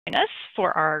us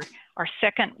for our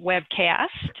second webcast.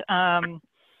 I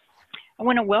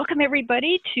want to welcome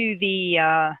everybody to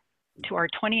our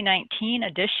 2019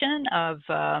 edition of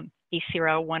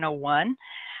ACRL 101.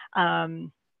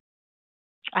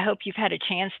 I hope you've had a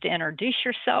chance to introduce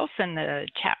yourself in the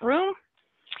chat room.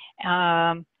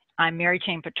 I'm Mary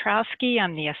Jane Petrowski.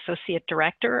 I'm the Associate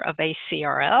Director of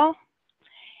ACRL.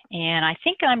 And I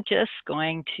think I'm just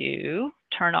going to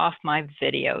turn off my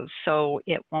video so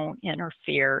it won't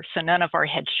interfere. So none of our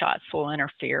headshots will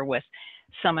interfere with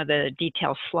some of the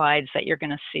detailed slides that you're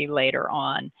going to see later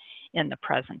on in the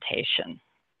presentation.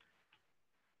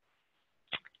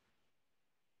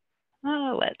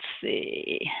 Oh, let's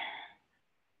see.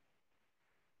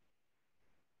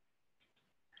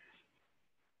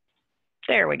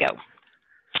 There we go.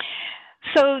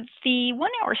 So the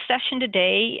 1 hour session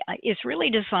today is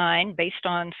really designed based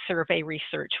on survey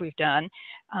research we've done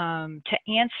to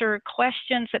answer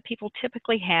questions that people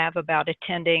typically have about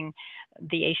attending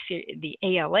the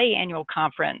ALA annual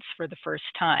conference for the first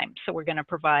time. So we're going to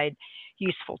provide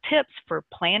useful tips for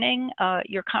planning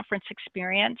your conference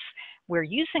experience. We're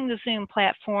using the Zoom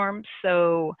platform,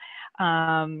 so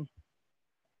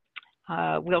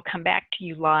we'll come back to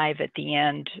you live at the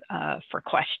end for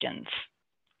questions.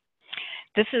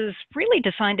 This is really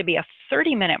designed to be a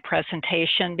 30-minute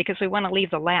presentation because we want to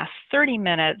leave the last 30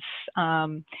 minutes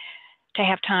to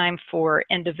have time for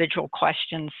individual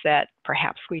questions that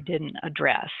perhaps we didn't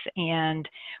address. And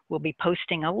we'll be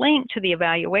posting a link to the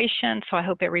evaluation, so I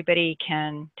hope everybody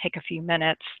can take a few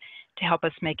minutes to help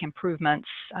us make improvements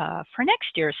for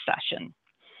next year's session.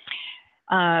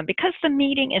 Because the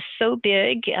meeting is so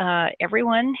big,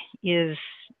 everyone is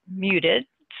muted.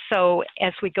 So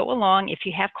as we go along, if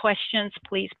you have questions,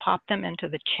 please pop them into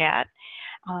the chat.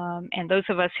 And those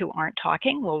of us who aren't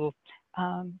talking will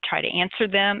try to answer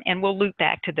them, and we'll loop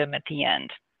back to them at the end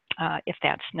if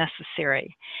that's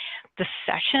necessary. The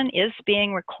session is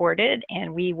being recorded,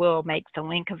 and we will make the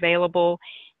link available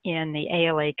in the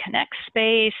ALA Connect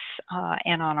space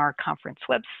and on our conference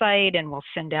website, and we'll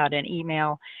send out an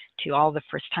email to all the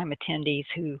first-time attendees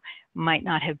who might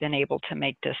not have been able to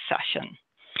make this session.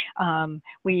 The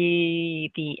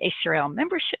ACRL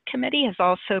Membership Committee has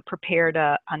also prepared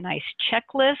a nice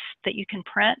checklist that you can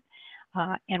print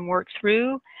and work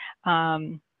through.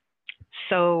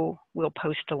 So we'll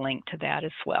post a link to that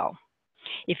as well.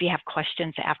 If you have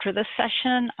questions after the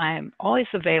session, I'm always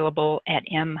available at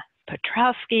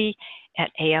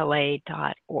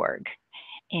mpetrowski@ala.org.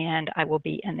 And I will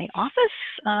be in the office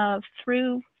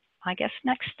through, I guess,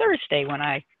 next Thursday when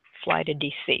I fly to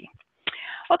DC.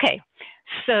 Okay,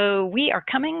 so we are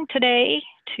coming today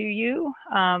to you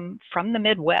from the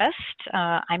Midwest.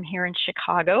 I'm here in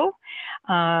Chicago.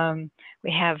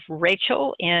 We have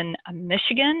Rachel in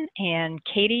Michigan and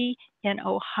Katie in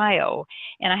Ohio.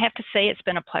 And I have to say it's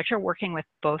been a pleasure working with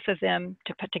both of them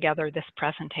to put together this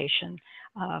presentation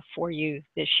for you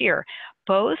this year.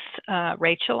 Both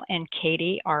Rachel and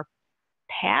Katie are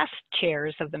past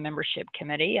chairs of the membership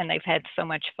committee, and they've had so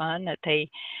much fun that they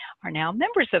are now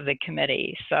members of the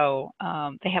committee. So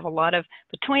they have a lot of,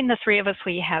 between the three of us,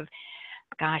 we have,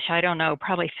 gosh, I don't know,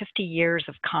 probably 50 years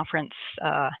of conference,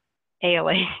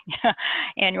 ALA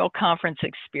annual conference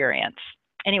experience.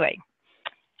 Anyway,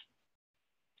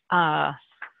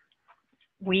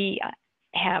 we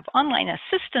have online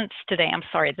assistance today. I'm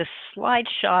sorry, the slide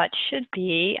shot should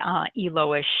be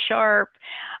Elois Sharp.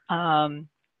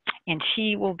 And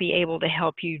she will be able to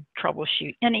help you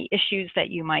troubleshoot any issues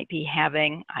that you might be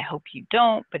having. I hope you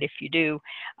don't, but if you do,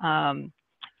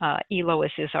 Elois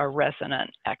is our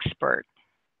resident expert.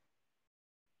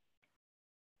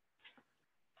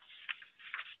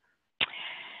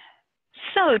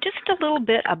 So just a little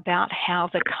bit about how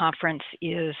the conference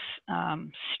is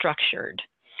structured.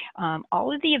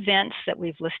 All of the events that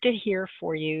we've listed here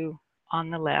for you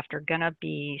on the left are going to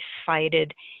be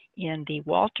cited in the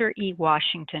Walter E.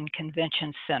 Washington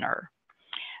Convention Center.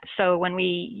 So when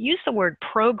we use the word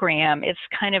program, it's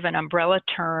kind of an umbrella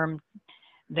term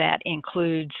that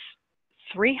includes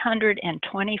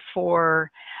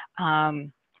 324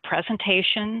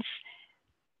 presentations,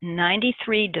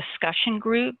 93 discussion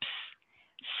groups,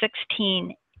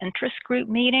 16 interest group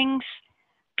meetings,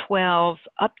 12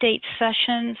 update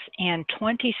sessions, and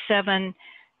 27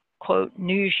 quote,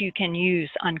 news you can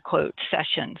use, unquote,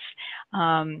 sessions.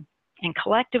 And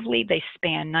collectively, they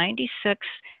span 96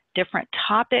 different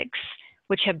topics,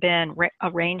 which have been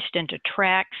arranged into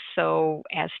tracks so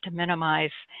as to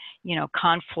minimize,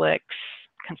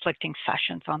 conflicting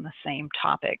sessions on the same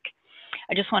topic.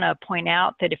 I just want to point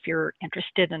out that if you're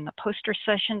interested in the poster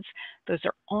sessions, those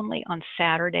are only on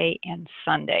Saturday and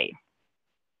Sunday.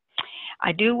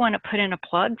 I do want to put in a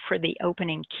plug for the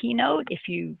opening keynote if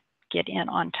you get in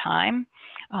on time.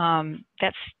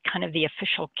 That's kind of the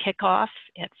official kickoff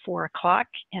at 4 o'clock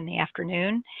in the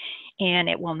afternoon, and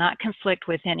it will not conflict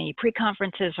with any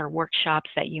pre-conferences or workshops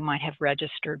that you might have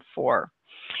registered for.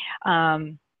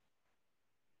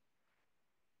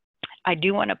 I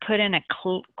do want to put in a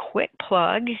quick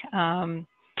plug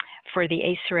for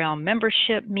the ACRL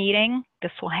membership meeting.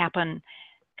 This will happen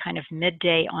kind of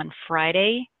midday on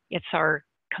Friday. It's our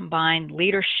combined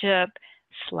leadership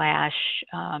 /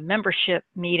 membership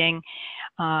meeting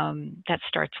that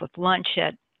starts with lunch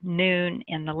at noon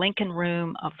in the Lincoln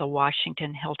Room of the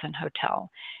Washington Hilton Hotel.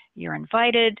 You're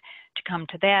invited to come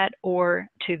to that or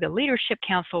to the Leadership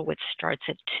Council, which starts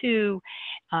at 2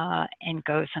 and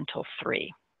goes until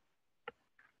 3.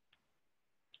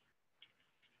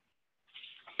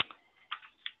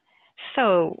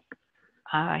 So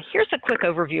here's a quick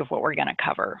overview of what we're going to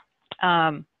cover.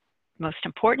 Most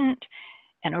important,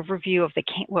 an overview of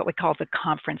what we call the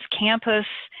conference campus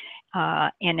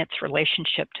and its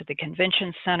relationship to the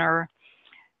convention center,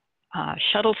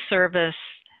 shuttle service,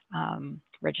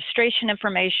 registration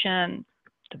information,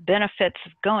 the benefits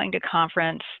of going to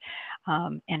conference,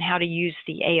 and how to use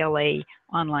the ALA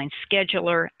online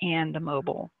scheduler and the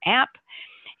mobile app.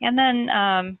 And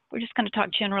then we're just going to talk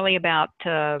generally about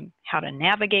how to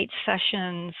navigate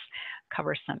sessions,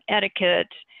 cover some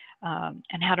etiquette,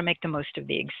 and how to make the most of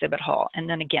the exhibit hall. And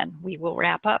then again, we will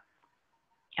wrap up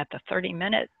at the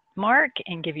 30-minute mark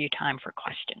and give you time for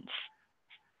questions.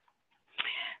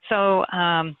 So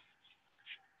I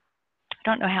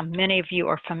don't know how many of you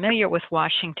are familiar with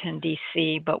Washington,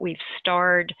 D.C., but we've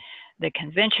starred the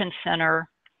Convention Center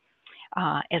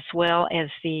as well as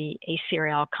the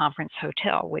ACRL Conference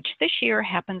Hotel, which this year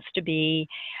happens to be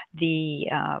the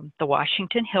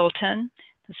Washington Hilton.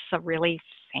 This is a really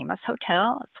famous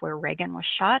hotel. It's where Reagan was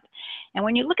shot. And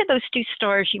when you look at those 2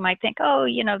 stars, you might think, oh,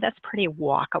 you know, that's pretty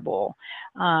walkable.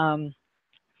 And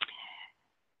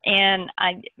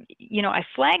I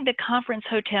flagged the Conference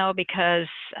Hotel because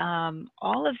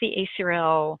all of the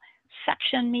ACRL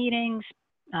section meetings,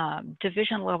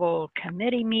 division level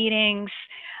committee meetings,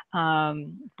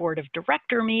 board of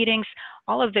director meetings,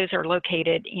 all of those are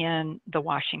located in the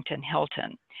Washington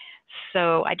Hilton.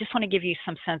 So I just want to give you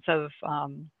some sense of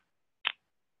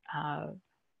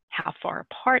how far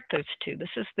apart those 2. This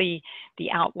is the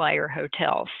outlier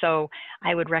hotel. So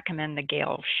I would recommend the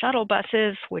Gale shuttle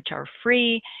buses, which are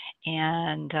free,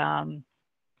 and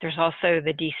there's also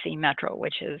the DC Metro,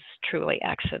 which is truly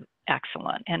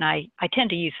excellent. And I tend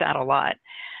to use that a lot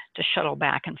to shuttle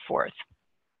back and forth.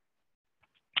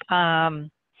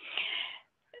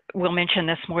 We'll mention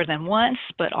this more than once,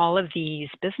 but all of these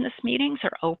business meetings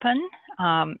are open,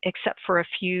 except for a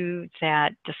few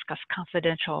that discuss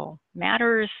confidential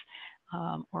matters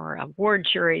or award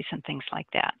juries and things like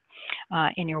that,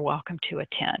 and you're welcome to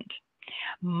attend.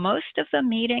 Most of the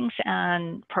meetings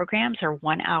and programs are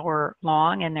 1 hour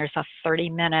long, and there's a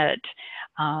 30-minute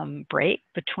break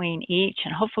between each,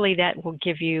 and hopefully that will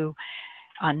give you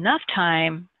enough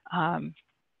time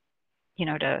you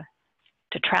know, to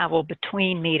travel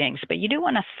between meetings. But you do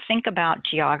want to think about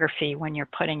geography when you're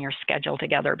putting your schedule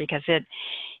together, because it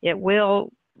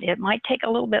might take a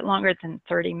little bit longer than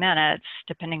 30 minutes,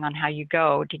 depending on how you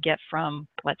go, to get from,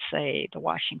 let's say, the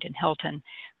Washington Hilton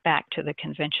back to the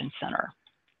Convention Center.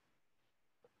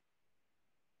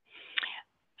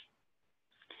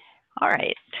 All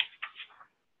right.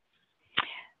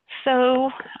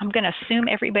 So I'm going to assume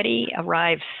everybody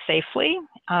arrives safely.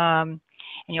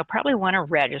 And you'll probably want to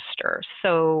register.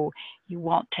 So you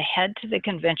want to head to the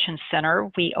Convention Center.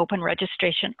 We open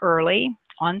registration early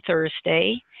on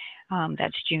Thursday.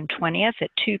 That's June 20th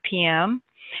at 2 p.m.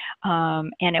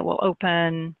 And it will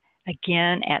open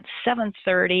again at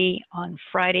 7:30 on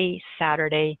Friday,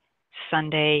 Saturday,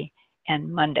 Sunday,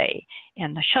 and Monday.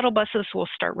 And the shuttle buses will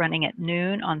start running at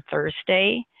noon on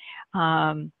Thursday.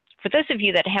 For those of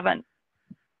you that haven't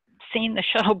seen the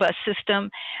shuttle bus system,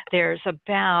 there's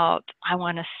about, I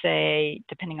want to say,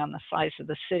 depending on the size of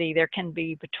the city, there can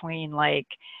be between like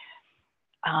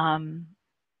 7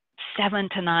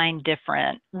 to 9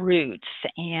 different routes,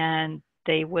 and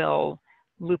they will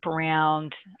loop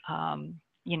around,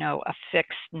 you know, a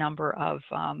fixed number of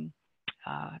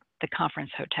the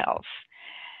conference hotels.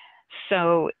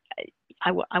 So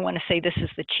I want to say this is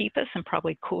the cheapest and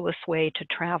probably coolest way to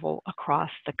travel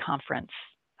across the conference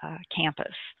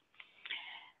campus.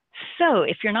 So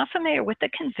if you're not familiar with the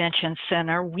Convention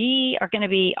Center, we are going to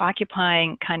be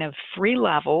occupying kind of 3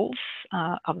 levels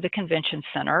of the Convention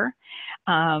Center.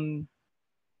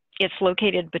 It's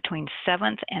located between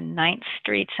 7th and 9th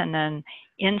Streets, and then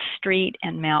N Street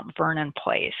and Mount Vernon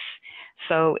Place.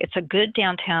 So it's a good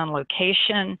downtown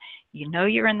location. You know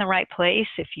you're in the right place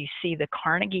if you see the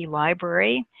Carnegie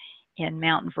Library in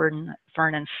Mount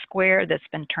Vernon Square that's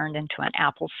been turned into an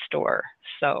Apple store.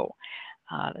 So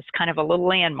that's kind of a little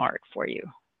landmark for you.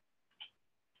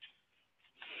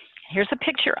 Here's a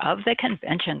picture of the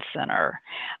convention center.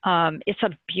 It's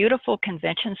a beautiful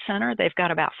convention center. They've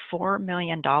got about $4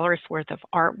 million worth of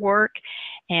artwork,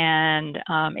 and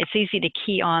it's easy to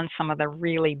key on some of the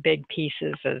really big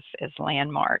pieces as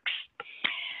landmarks.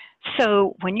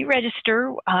 So when you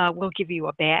register, we'll give you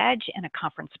a badge and a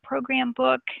conference program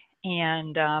book,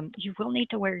 and you will need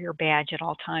to wear your badge at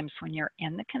all times when you're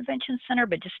in the convention center,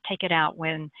 but just take it out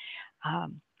when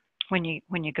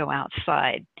you go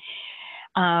outside.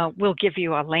 We'll give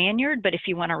you a lanyard, but if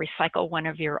you want to recycle one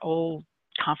of your old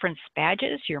conference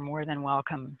badges, you're more than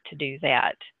welcome to do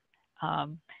that.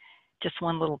 Just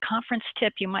one little conference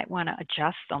tip, you might want to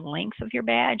adjust the length of your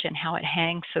badge and how it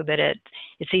hangs so that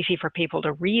it's easy for people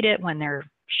to read it when they're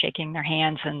shaking their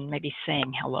hands and maybe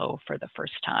saying hello for the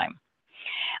first time.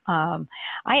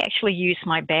 I actually use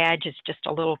my badge as just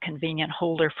a little convenient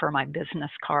holder for my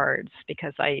business cards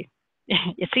because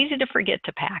it's easy to forget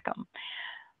to pack them.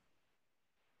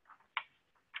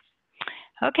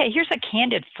 Okay, here's a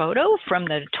candid photo from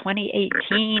the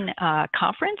 2018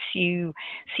 conference. You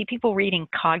see people reading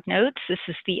Cognotes. This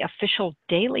is the official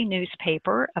daily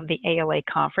newspaper of the ALA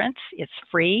conference. It's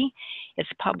free. It's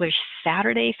published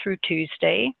Saturday through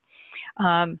Tuesday.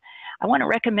 I want to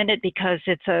recommend it because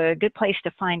it's a good place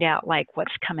to find out like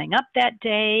what's coming up that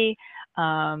day,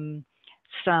 some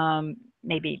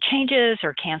maybe changes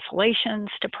or cancellations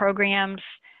to programs,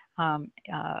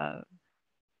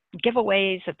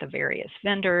 giveaways at the various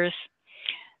vendors.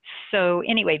 So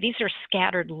anyway, these are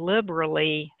scattered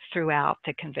liberally throughout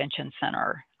the convention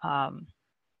center.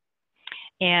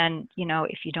 And you know,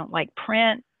 if you don't like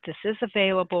print, this is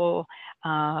available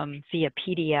via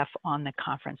PDF on the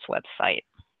conference website.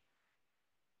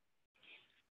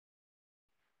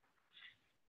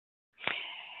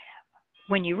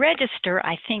 When you register,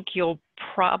 I think you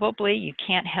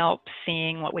can't help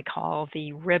seeing what we call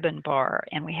the ribbon bar,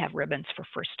 and we have ribbons for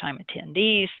first-time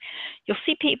attendees. You'll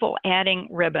see people adding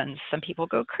ribbons. Some people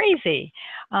go crazy,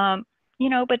 you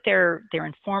know, but they're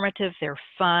informative, they're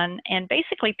fun, and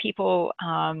basically people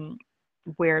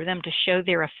wear them to show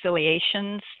their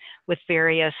affiliations with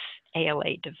various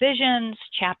ALA divisions,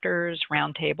 chapters,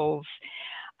 roundtables,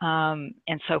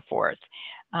 and so forth.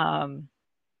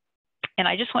 And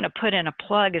I just want to put in a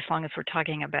plug, as long as we're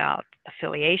talking about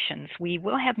affiliations, we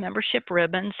will have membership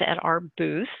ribbons at our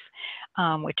booth,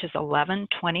 which is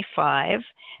 1125.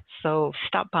 So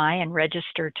stop by and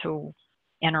register to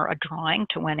enter a drawing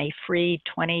to win a free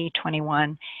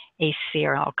 2021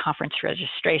 ACRL conference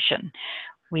registration.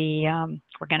 We're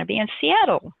going to be in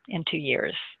Seattle in 2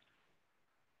 years.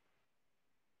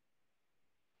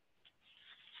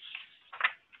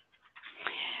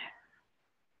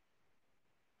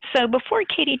 So before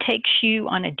Katie takes you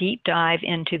on a deep dive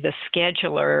into the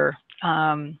scheduler,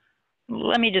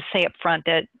 let me just say up front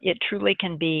that it truly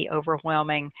can be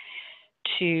overwhelming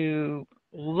to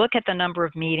look at the number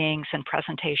of meetings and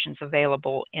presentations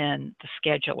available in the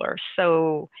scheduler.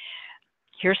 So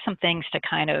here's some things to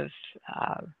kind of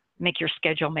make your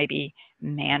schedule maybe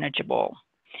manageable.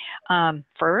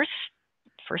 First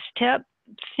tip,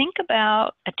 think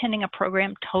about attending a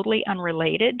program totally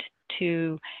unrelated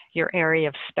to your area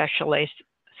of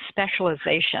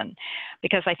specialization,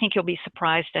 because I think you'll be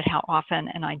surprised at how often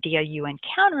an idea you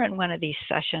encounter in one of these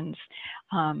sessions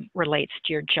relates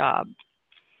to your job.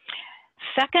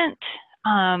 Second,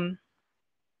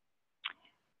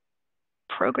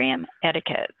 program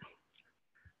etiquette.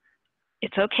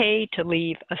 It's okay to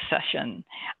leave a session.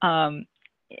 And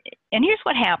here's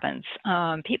what happens.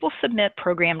 People submit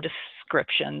program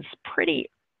descriptions pretty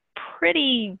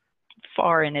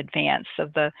far in advance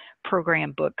of the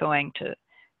program book going to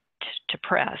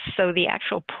press. So the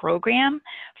actual program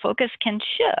focus can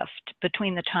shift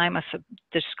between the time a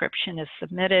description is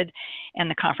submitted and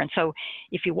the conference. So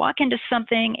if you walk into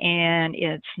something and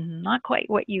it's not quite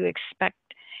what you expect,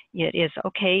 it is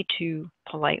okay to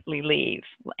politely leave.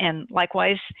 And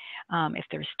likewise, if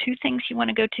there's two things you want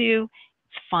to go to,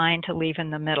 it's fine to leave in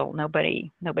the middle.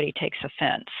 Nobody takes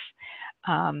offense.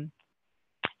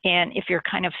 And if you're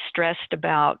kind of stressed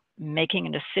about making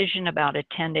a decision about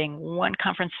attending one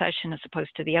conference session as opposed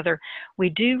to the other, we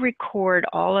do record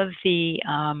all of the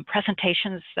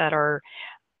presentations that are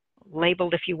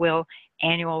labeled, if you will,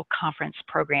 annual conference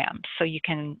programs. So you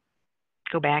can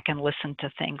go back and listen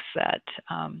to things that,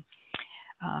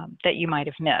 that you might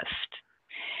have missed.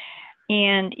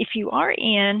 And if you are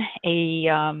in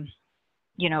a,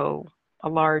 you know, a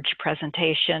large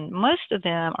presentation, most of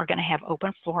them are going to have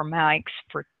open floor mics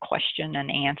for question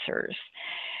and answers.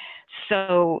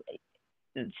 So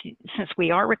since we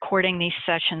are recording these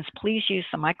sessions, please use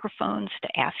the microphones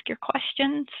to ask your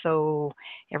question so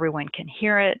everyone can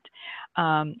hear it.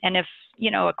 And if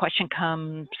a question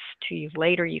comes to you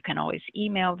later, you can always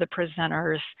email the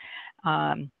presenters.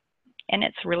 And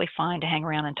it's really fine to hang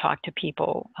around and talk to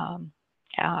people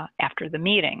after the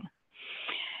meeting.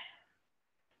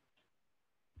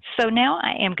 So now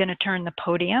I am going to turn the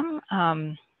podium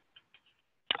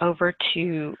over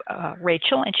to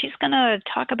Rachel, and she's going to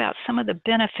talk about some of the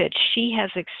benefits she has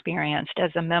experienced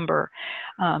as a member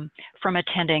from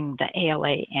attending the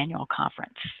ALA annual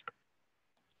conference.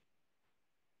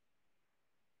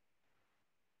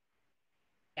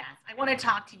 Yes, I want to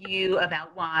talk to you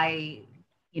about why,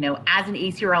 as an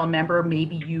ACRL member,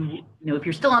 maybe if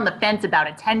you're still on the fence about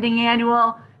attending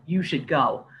annual, you should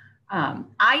go.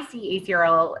 I see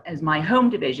ACRL as my home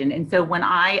division. And so when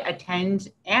I attend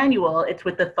annual, it's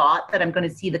with the thought that I'm going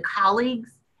to see the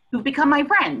colleagues who've become my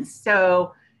friends.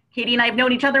 So Katie and I have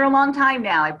known each other a long time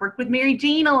now. I've worked with Mary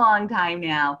Jean a long time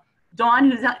now.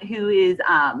 Dawn, who is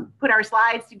put our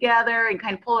slides together and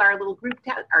kind of pulled our little group,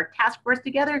 our task force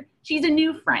together. She's a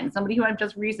new friend, somebody who I've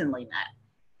just recently met.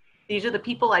 These are the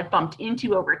people I've bumped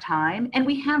into over time, and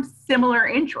we have similar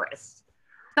interests.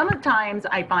 Sometimes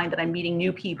I find that I'm meeting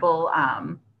new people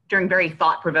during very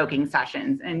thought-provoking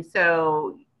sessions. And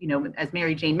so, as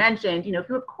Mary Jane mentioned, if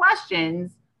you have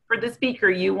questions for the speaker,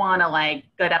 you want to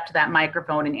get up to that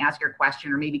microphone and ask your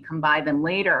question, or maybe come by them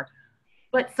later.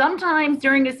 But sometimes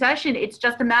during a session, it's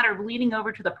just a matter of leaning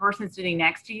over to the person sitting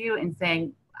next to you and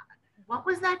saying, what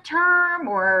was that term?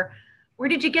 Or where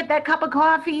did you get that cup of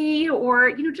coffee?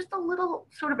 Or, just a little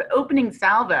sort of opening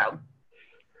salvo.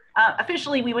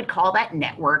 Officially, we would call that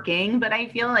networking, but I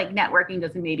feel like networking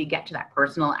doesn't maybe get to that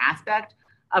personal aspect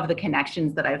of the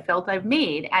connections that I've felt I've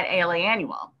made at ALA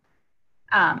Annual.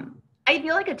 I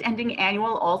feel like attending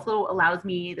annual also allows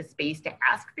me the space to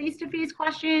ask face-to-face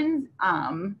questions.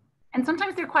 And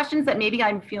sometimes there are questions that maybe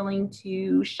I'm feeling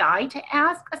too shy to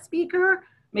ask a speaker.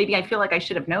 Maybe I feel like I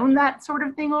should have known that sort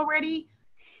of thing already.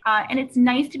 And it's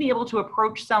nice to be able to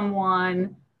approach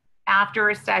someone after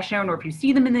a session, or if you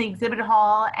see them in the exhibit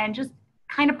hall, and just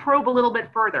kind of probe a little bit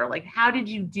further. Like, how did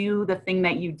you do the thing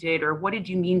that you did? Or what did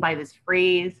you mean by this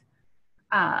phrase?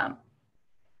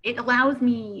 It allows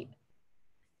me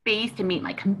space to meet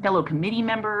my fellow committee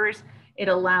members. It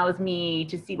allows me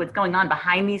to see what's going on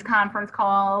behind these conference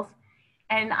calls.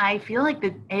 And I feel like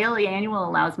the ALA Annual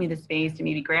allows me the space to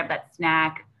maybe grab that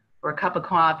snack or a cup of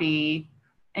coffee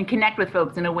and connect with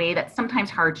folks in a way that's sometimes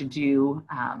hard to do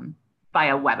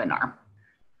via webinar.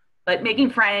 But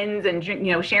making friends and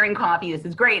sharing coffee, this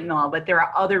is great and all, but there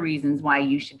are other reasons why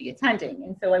you should be attending.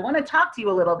 And so I want to talk to you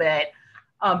a little bit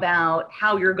about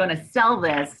how you're going to sell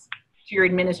this to your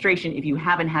administration if you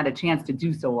haven't had a chance to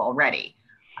do so already.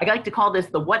 I like to call this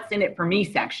the what's in it for me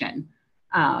section.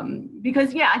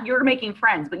 Because yeah, you're making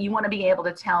friends, but you want to be able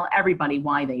to tell everybody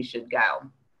why they should go.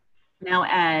 Now,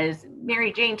 as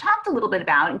Mary Jane talked a little bit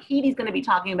about, and Katie's going to be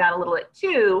talking about a little bit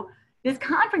too, this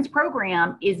conference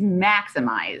program is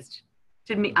maximized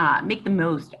to make the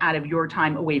most out of your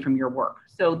time away from your work.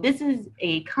 So this is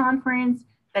a conference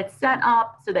that's set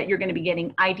up so that you're going to be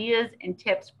getting ideas and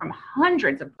tips from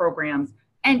hundreds of programs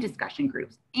and discussion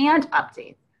groups and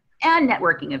updates and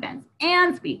networking events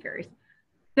and speakers.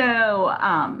 So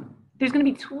there's going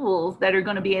to be tools that are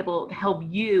going to be able to help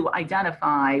you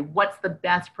identify what's the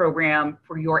best program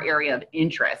for your area of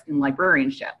interest in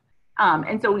librarianship.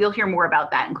 And so you'll hear more about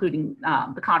that, including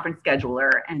the conference scheduler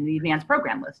and the advanced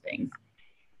program listings.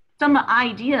 Some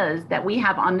ideas that we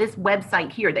have on this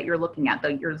website here that you're looking at,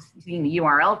 that you're seeing the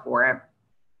URL for,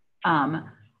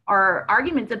 are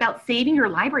arguments about saving your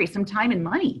library some time and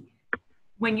money.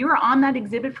 When you're on that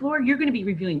exhibit floor, you're going to be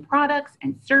reviewing products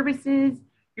and services.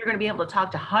 You're going to be able to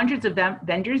talk to hundreds of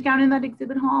vendors down in that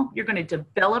exhibit hall. You're going to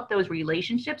develop those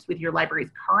relationships with your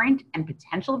library's current and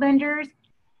potential vendors,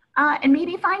 and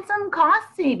maybe find some cost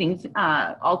savings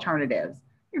alternatives.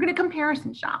 You're going to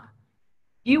comparison shop.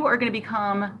 You are going to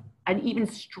become an even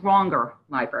stronger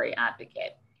library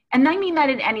advocate. And I mean that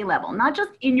at any level, not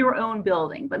just in your own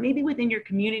building, but maybe within your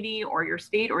community or your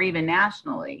state or even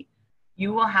nationally.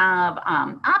 You will have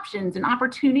options and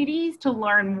opportunities to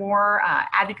learn more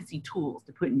advocacy tools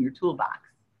to put in your toolbox.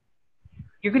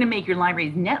 You're going to make your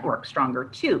library's network stronger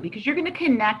too, because you're going to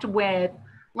connect with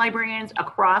librarians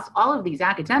across all of these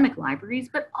academic libraries,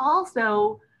 but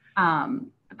also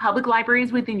public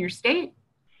libraries within your state,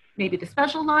 maybe the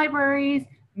special libraries,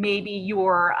 maybe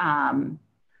your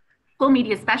full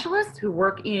media specialists who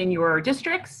work in your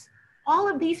districts. all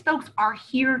of these folks are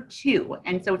here too.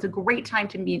 And so it's a great time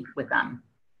to meet with them.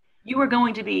 You are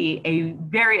going to be a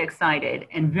very excited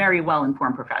and very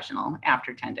well-informed professional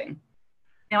after attending.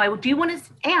 Now, I do want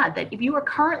to add that if you are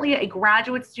currently a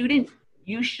graduate student,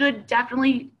 you should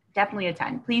definitely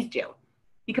attend. Please do.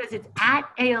 Because it's at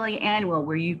ALA Annual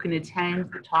where you can attend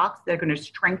the talks that are going to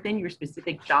strengthen your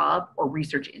specific job or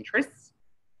research interests.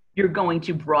 You're going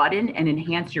to broaden and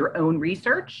enhance your own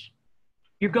research.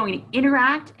 You're going to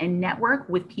interact and network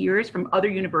with peers from other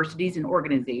universities and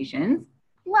organizations.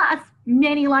 Plus,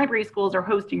 many library schools are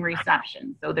hosting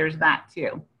receptions, so there's that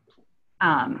too.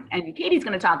 And Katie's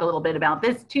going to talk a little bit about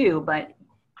this too, but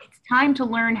it's time to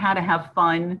learn how to have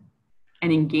fun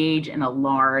and engage in a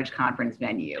large conference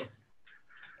venue.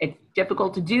 It's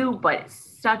difficult to do, but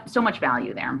so much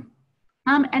value there.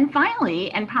 And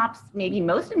finally, and perhaps maybe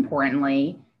most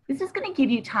importantly, this is going to give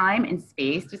you time and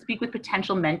space to speak with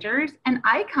potential mentors and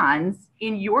icons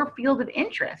in your field of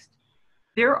interest.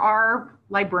 There are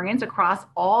librarians across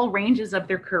all ranges of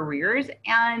their careers,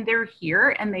 and they're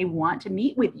here and they want to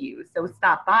meet with you. So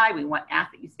stop by. We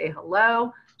ask that you say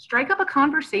hello, strike up a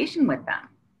conversation with them.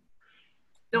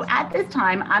 So at this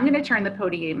time, I'm going to turn the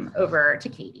podium over to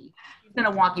Katie. She's going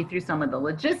to walk you through some of the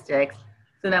logistics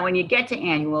so that when you get to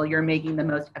annual, you're making the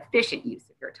most efficient use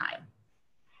of your time.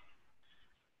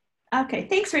 Okay,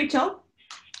 thanks, Rachel.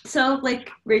 So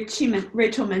like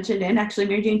Rachel mentioned, and actually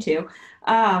Mary Jane too,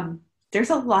 there's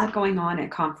a lot going on at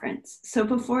conference. So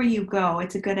before you go,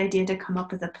 it's a good idea to come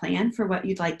up with a plan for what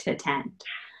you'd like to attend.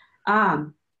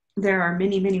 There are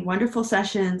many, many wonderful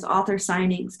sessions, author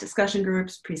signings, discussion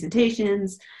groups,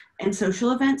 presentations, and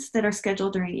social events that are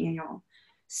scheduled during annual.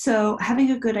 So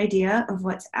having a good idea of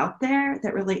what's out there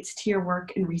that relates to your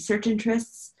work and research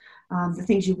interests, the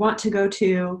things you want to go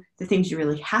to, the things you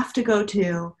really have to go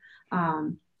to,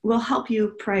 will help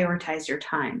you prioritize your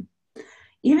time.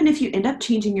 Even if you end up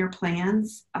changing your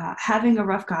plans, having a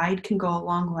rough guide can go a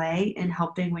long way in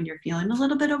helping when you're feeling a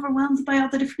little bit overwhelmed by all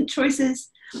the different choices.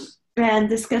 And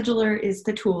the scheduler is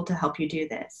the tool to help you do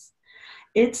this.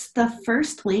 It's the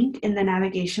first link in the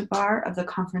navigation bar of the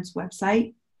conference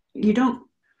website. You don't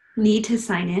need to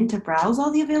sign in to browse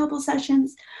all the available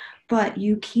sessions, but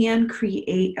you can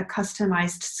create a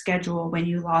customized schedule when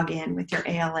you log in with your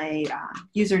ALA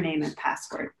username and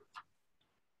password.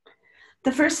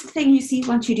 The first thing you see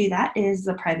once you do that is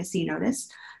the privacy notice.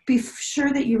 Be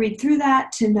sure that you read through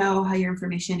that to know how your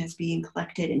information is being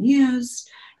collected and used.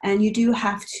 And you do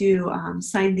have to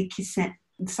sign the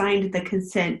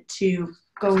consent to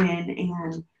go in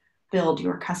and build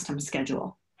your custom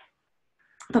schedule.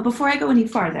 But before I go any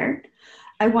farther,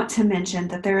 I want to mention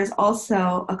that there is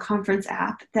also a conference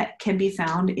app that can be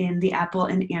found in the Apple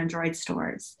and Android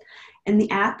stores. In the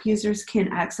app, users can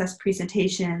access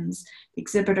presentations,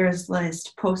 exhibitors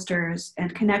list, posters,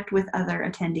 and connect with other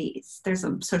attendees. There's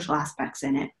some social aspects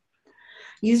in it.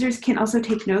 Users can also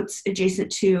take notes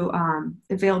adjacent to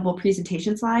available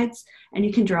presentation slides, and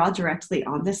you can draw directly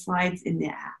on the slides in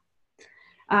the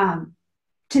app.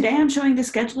 Today I'm showing the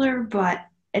scheduler, but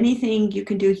anything you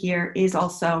can do here is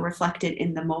also reflected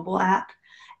in the mobile app,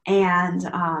 and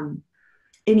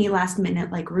any last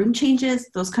minute like room changes,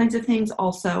 those kinds of things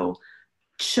also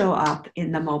show up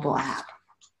in the mobile app.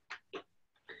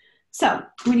 So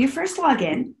when you first log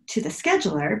in to the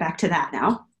scheduler, back to that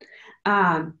now,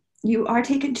 you are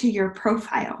taken to your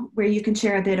profile where you can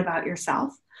share a bit about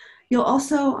yourself. You'll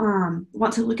also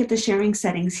want to look at the sharing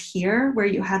settings here where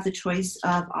you have the choice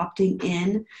of opting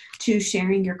in to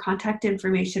sharing your contact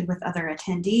information with other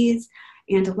attendees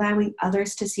and allowing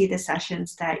others to see the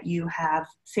sessions that you have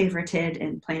favorited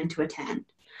and plan to attend.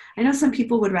 I know some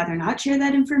people would rather not share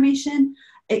that information.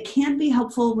 It can be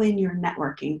helpful when you're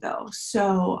networking though.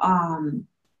 So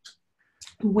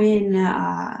when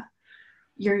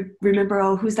you remember,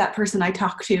 oh, who's that person I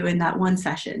talked to in that one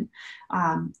session,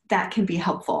 that can be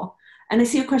helpful. And I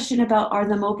see a question about, are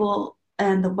the mobile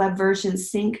and the web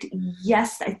versions synced?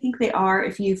 Yes, I think they are.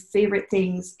 If you favorite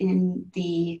things in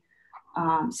the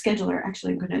scheduler,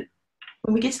 actually, when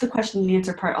we get to the question and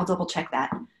answer part, I'll double check that.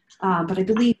 But I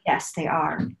believe, yes, they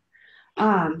are.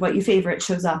 What you favorite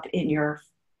shows up in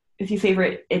if you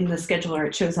favorite in the scheduler,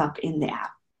 it shows up in the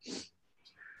app.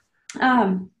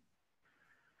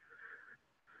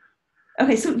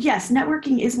 Okay, so yes,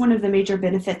 networking is one of the major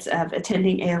benefits of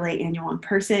attending ALA Annual in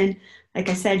person. Like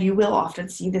I said, you will often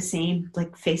see the same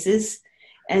faces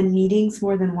and meetings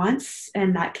more than once,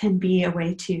 and that can be a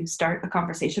way to start a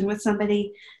conversation with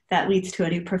somebody that leads to a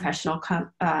new professional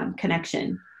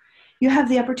connection. You have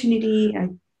the opportunity,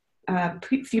 a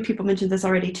few people mentioned this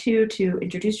already too, to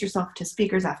introduce yourself to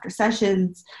speakers after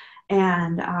sessions.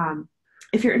 And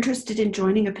if you're interested in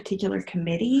joining a particular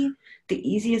committee, the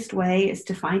easiest way is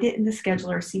to find it in the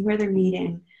scheduler, see where they're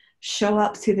meeting, show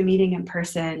up to the meeting in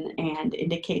person, and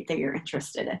indicate that you're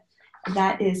interested.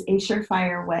 That is a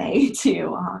surefire way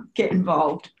to get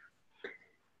involved.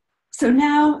 So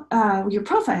now your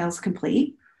profile is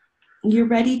complete. You're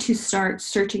ready to start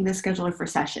searching the scheduler for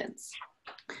sessions.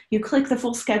 You click the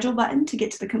full schedule button to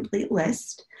get to the complete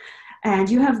list, and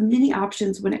you have many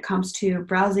options when it comes to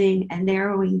browsing and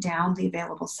narrowing down the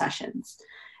available sessions.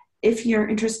 If you're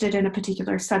interested in a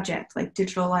particular subject like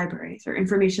digital libraries or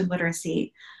information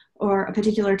literacy, or a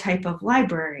particular type of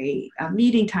library, a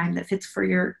meeting time that fits for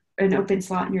an open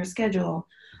slot in your schedule,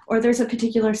 or there's a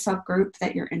particular subgroup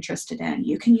that you're interested in,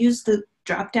 you can use the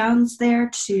drop downs there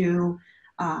to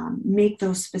make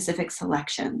those specific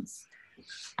selections.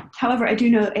 However, I do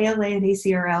know ALA and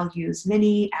ACRL use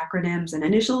many acronyms and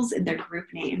initials in their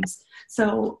group names.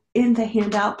 So in the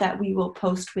handout that we will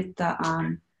post with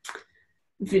the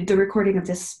recording of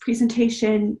this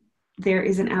presentation, there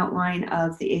is an outline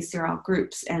of the ACRL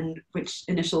groups and which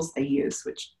initials they use,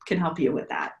 which can help you with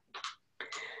that.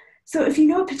 So if you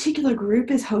know a particular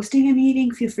group is hosting a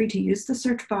meeting, feel free to use the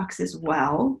search box as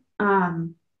well.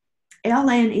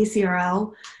 ALA and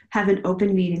ACRL have an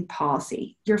open meeting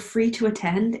policy. You're free to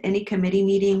attend any committee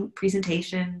meeting,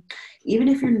 presentation, even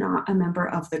if you're not a member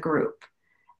of the group.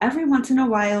 Every once in a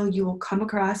while, you will come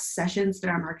across sessions that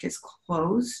are marked as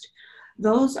closed.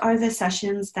 Those are the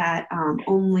sessions that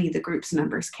only the group's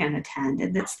members can attend.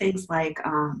 And that's things like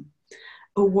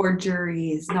award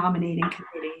juries, nominating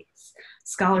committees,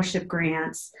 scholarship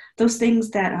grants, those things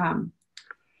that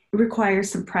require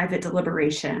some private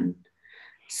deliberation.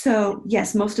 So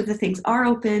yes, most of the things are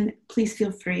open. Please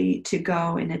feel free to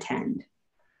go and attend.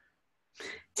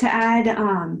 To add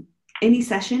any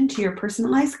session to your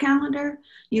personalized calendar,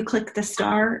 you click the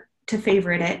star to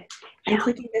favorite it, and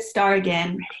clicking the star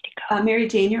again, Mary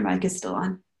Jane, your mic is still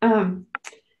on.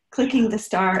 Clicking the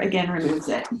star again removes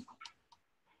it.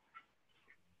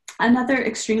 Another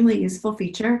extremely useful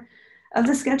feature of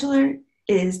the scheduler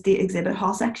is the exhibit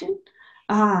hall section.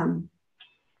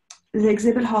 The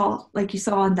exhibit hall, like you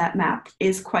saw on that map,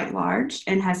 is quite large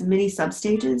and has many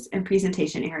substages and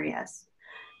presentation areas.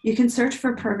 You can search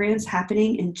for programs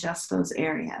happening in just those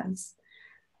areas.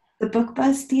 The Book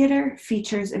Buzz Theater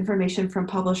features information from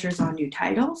publishers on new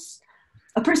titles.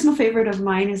 A personal favorite of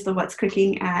mine is the What's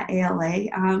Cooking at ALA.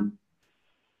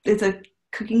 It's a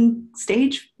cooking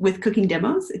stage with cooking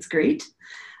demos. It's great.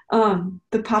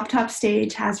 The Pop Top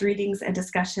stage has readings and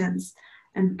discussions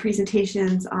and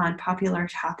presentations on popular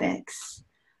topics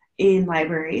in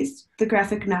libraries. The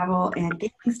graphic novel and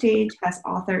gaming stage has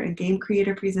author and game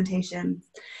creator presentations.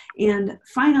 And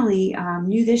finally,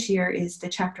 new this year is the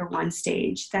Chapter 1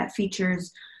 stage that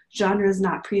features genres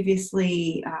not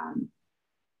previously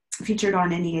featured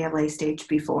on any ALA stage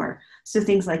before. So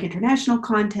things like international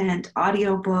content,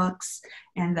 audiobooks,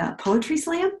 and the Poetry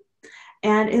Slam.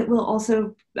 And it will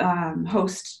also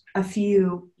host a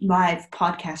few live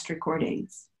podcast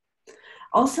recordings.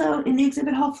 Also in the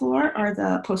exhibit hall floor are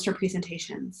the poster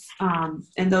presentations,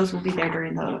 and those will be there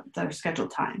during the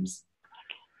scheduled times.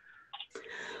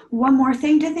 One more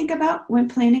thing to think about when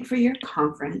planning for your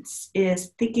conference is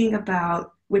thinking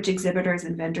about which exhibitors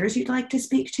and vendors you'd like to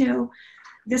speak to.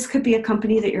 This could be a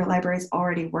company that your library is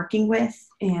already working with,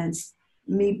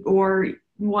 or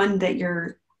one that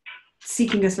you're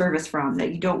seeking a service from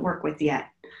that you don't work with yet.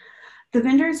 The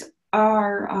vendors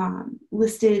are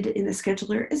listed in the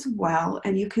scheduler as well,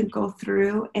 and you can go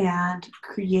through and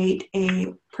create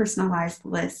a personalized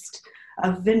list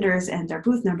of vendors and their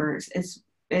booth numbers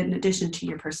in addition to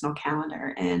your personal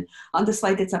calendar. And on the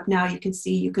slide that's up now, you can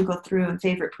see you can go through and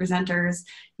favorite presenters.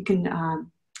 You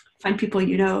can find people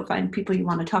you know, find people you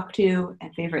want to talk to,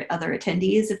 and favorite other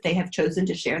attendees if they have chosen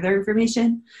to share their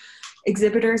information.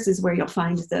 Exhibitors is where you'll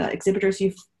find the exhibitors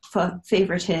you've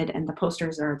favorited, and the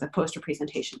posters are the poster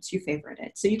presentations you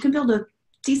favorited. So you can build a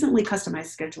decently customized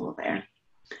schedule there.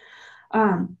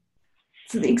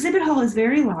 So the exhibit hall is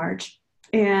very large,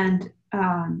 and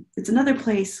it's another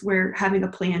place where having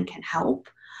a plan can help.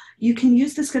 You can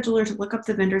use the scheduler to look up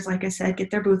the vendors, like I said,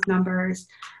 get their booth numbers.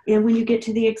 And when you get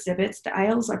to the exhibits, the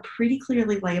aisles are pretty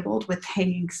clearly labeled with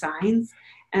hanging signs,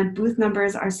 and booth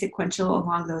numbers are sequential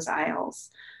along those aisles.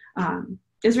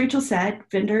 As Rachel said,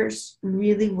 vendors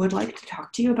really would like to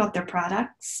talk to you about their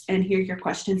products and hear your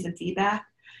questions and feedback.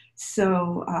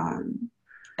 So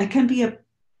it can be a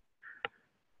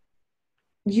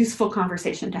useful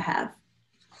conversation to have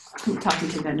talking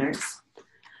to vendors.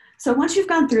 So once you've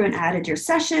gone through and added your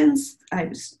sessions,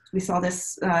 we saw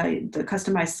this, the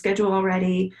customized schedule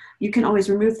already. You can always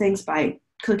remove things by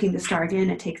clicking the star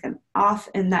again and take them off,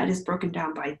 and that is broken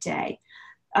down by day.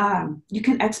 You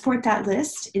can export that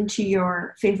list into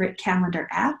your favorite calendar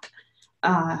app,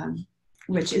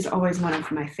 which is always one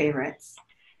of my favorites.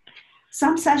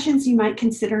 Some sessions you might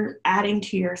consider adding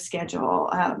to your schedule.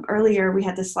 Earlier, we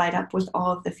had the slide up with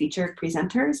all of the featured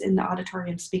presenters in the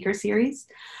auditorium speaker series.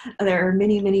 There are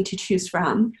many, many to choose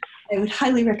from. I would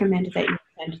highly recommend that you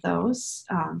attend those.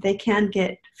 They can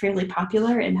get fairly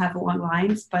popular and have long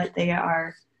lines, but they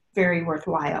are very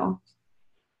worthwhile.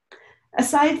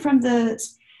 Aside from the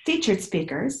featured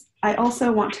speakers, I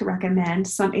also want to recommend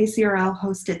some ACRL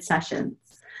hosted sessions.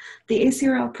 The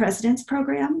ACRL President's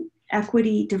Program,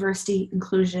 Equity, Diversity,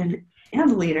 Inclusion,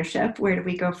 and Leadership, where do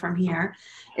we go from here,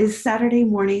 is Saturday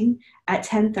morning at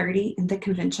 10:30 in the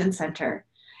Convention Center.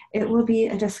 It will be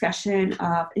a discussion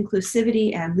of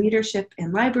inclusivity and leadership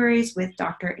in libraries with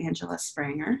Dr. Angela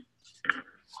Spranger.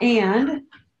 And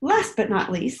last but not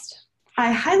least,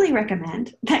 I highly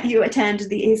recommend that you attend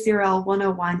the ACRL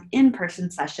 101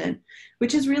 in-person session,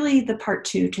 which is really the part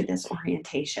 2 to this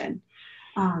orientation.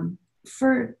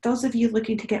 For those of you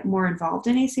looking to get more involved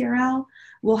in ACRL,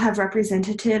 we'll have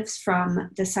representatives from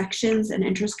the sections and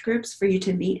interest groups for you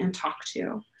to meet and talk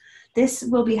to. This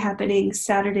will be happening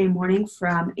Saturday morning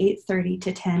from 8:30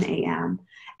 to 10 a.m.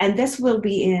 And this will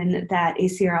be in that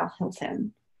ACRL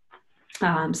Hilton.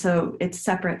 So it's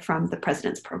separate from the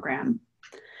President's Program.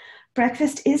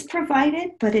 Breakfast is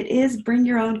provided, but it is bring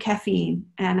your own caffeine.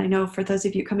 And I know for those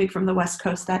of you coming from the West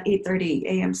Coast, that 8:30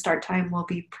 a.m. start time will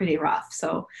be pretty rough.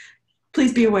 So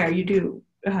please be aware you do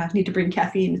need to bring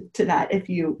caffeine to that if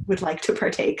you would like to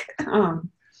partake.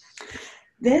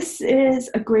 This is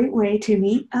a great way to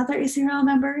meet other ACRL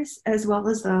members, as well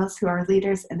as those who are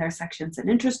leaders in their sections and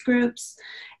interest groups.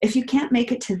 If you can't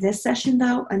make it to this session,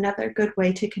 though, another good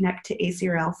way to connect to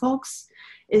ACRL folks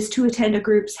is to attend a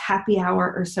group's happy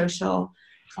hour or social.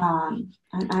 And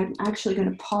I'm actually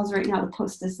going to pause right now to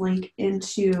post this link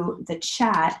into the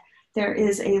chat. There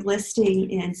is a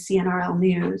listing in CNRL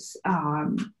News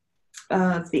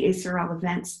of the ACRL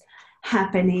events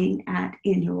happening at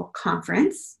annual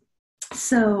conference.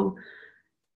 So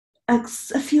a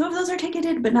few of those are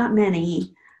ticketed, but not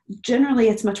many. Generally,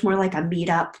 it's much more like a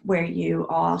meetup where you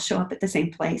all show up at the same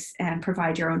place and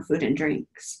provide your own food and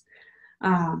drinks.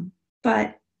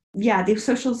 But yeah, these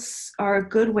socials are a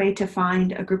good way to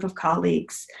find a group of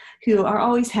colleagues who are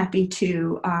always happy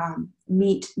to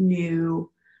meet new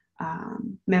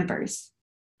members.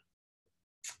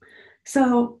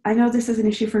 So I know this is an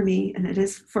issue for me, and it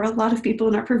is for a lot of people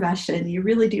in our profession. You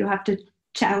really do have to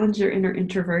challenge your inner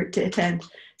introvert to attend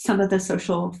some of the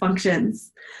social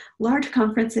functions. Large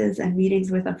conferences and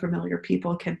meetings with unfamiliar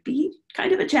people can be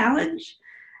kind of a challenge.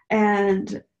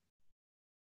 And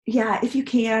yeah, if you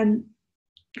can,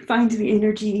 find the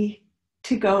energy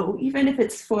to go, even if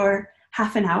it's for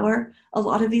half an hour. A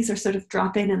lot of these are sort of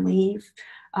drop in and leave.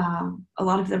 A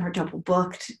lot of them are double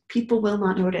booked. People will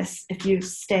not notice if you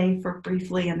stay for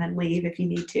briefly and then leave if you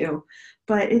need to.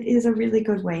 But it is a really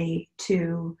good way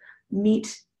to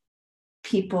meet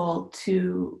people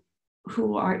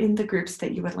who are in the groups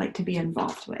that you would like to be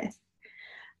involved with.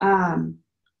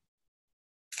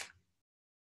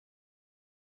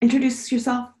 Introduce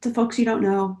yourself to folks you don't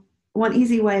know. One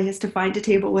easy way is to find a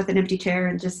table with an empty chair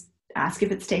and just ask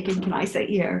if it's taken, can I sit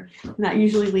here? And that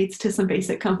usually leads to some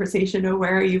basic conversation or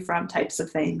where are you from types of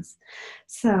things.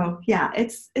 So yeah,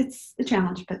 it's a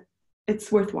challenge, but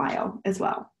it's worthwhile as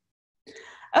well.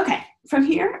 Okay, from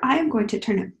here, I am going to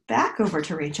turn it back over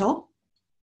to Rachel,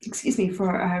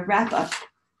 for a wrap up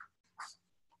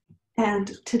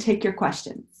and to take your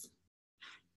questions.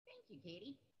 Thank you,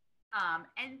 Katie.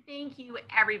 And thank you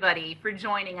everybody for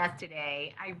joining us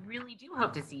today. I really do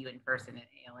hope to see you in person at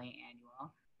ALA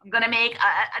Annual. I'm going to make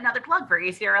another plug for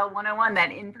ACRL 101,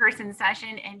 that in-person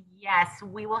session. And yes,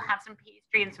 we will have some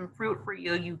pastry and some fruit for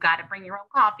you. You got to bring your own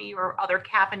coffee or other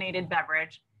caffeinated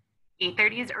beverage.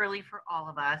 8:30 is early for all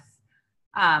of us.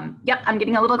 Yep, I'm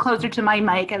getting a little closer to my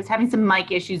mic. I was having some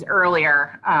mic issues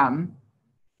earlier, and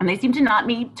they seem to not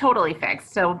be totally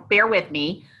fixed. So bear with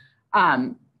me.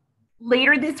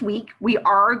 Later this week, we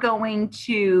are going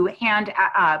to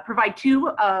provide 2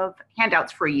 of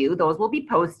handouts for you. Those will be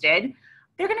posted.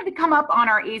 They're going to come up on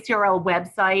our ACRL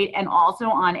website and also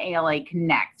on ALA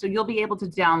Connect. So you'll be able to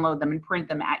download them and print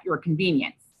them at your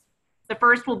convenience. The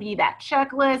first will be that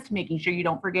checklist, making sure you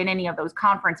don't forget any of those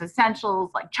conference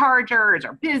essentials like chargers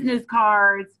or business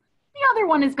cards. The other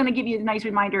one is going to give you a nice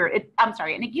reminder. It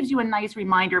gives you a nice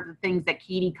reminder of the things that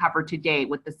Katie covered today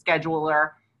with the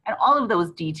scheduler and all of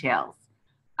those details.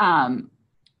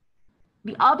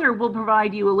 The other will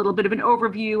provide you a little bit of an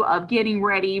overview of getting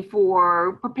ready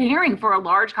for preparing for a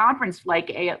large conference like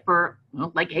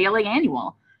ALA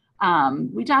Annual.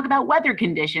 We talk about weather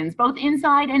conditions, both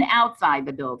inside and outside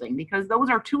the building, because those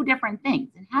are two different things.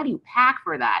 And how do you pack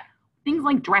for that? Things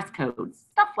like dress codes,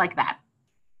 stuff like that.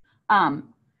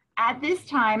 At this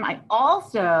time, I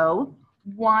also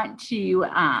want to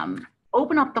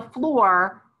open up the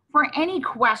floor for any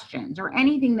questions or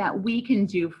anything that we can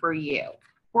do for you.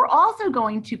 We're also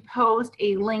going to post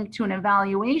a link to an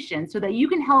evaluation so that you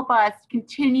can help us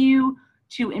continue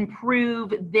to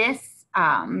improve this,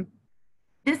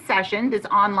 this session, this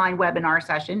online webinar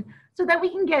session, so that we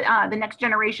can get the next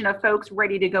generation of folks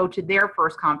ready to go to their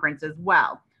first conference as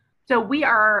well. So we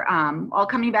are all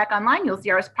coming back online. You'll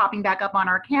see us popping back up on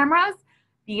our cameras.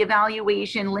 The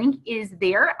evaluation link is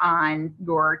there on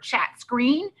your chat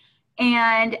screen,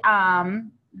 and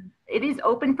it is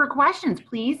open for questions.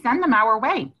 Please send them our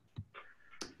way.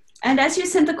 And as you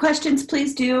send the questions,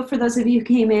 please do, for those of you who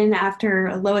came in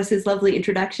after Lois's lovely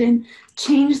introduction,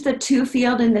 change the to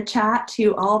field in the chat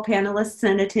to all panelists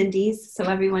and attendees so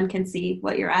everyone can see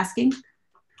what you're asking.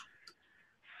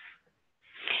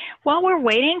 While we're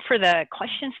waiting for the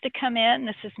questions to come in,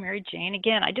 this is Mary Jane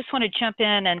again. I just want to jump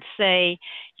in and say,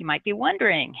 you might be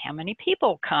wondering how many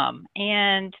people come.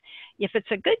 And if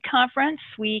it's a good conference,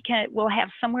 we'll have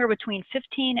somewhere between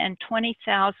 15 and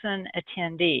 20,000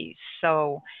 attendees.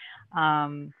 So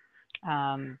there'll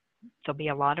be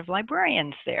a lot of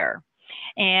librarians there.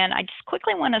 And I just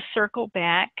quickly want to circle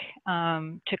back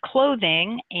to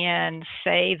clothing and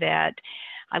say that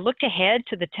I looked ahead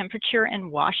to the temperature in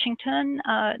Washington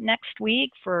next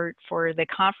week for the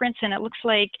conference, and it looks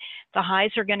like the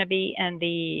highs are going to be in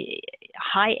the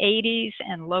high 80s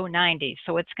and low 90s.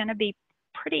 So it's going to be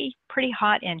pretty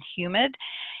hot and humid.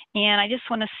 And I just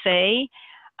want to say,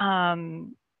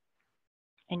 and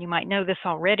you might know this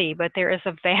already, but there is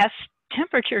a vast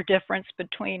temperature difference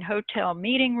between hotel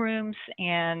meeting rooms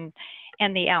and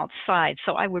the outside.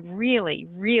 So I would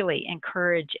really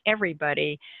encourage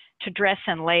everybody to dress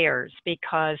in layers,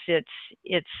 because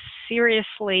it's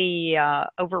seriously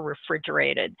over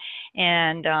refrigerated,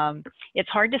 and it's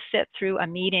hard to sit through a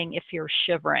meeting if you're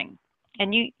shivering,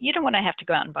 and you don't want to have to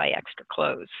go out and buy extra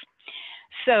clothes.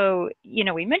 So, you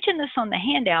know, we mentioned this on the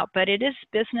handout, but it is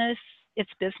business,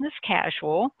 it's business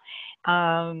casual,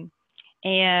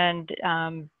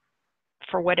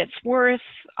 for what it's worth,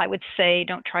 I would say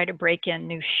don't try to break in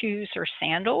new shoes or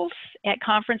sandals at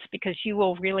conference, because you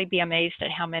will really be amazed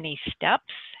at how many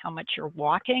steps, how much you're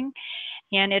walking.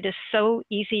 And it is so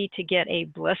easy to get a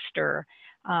blister,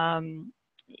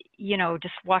 you know,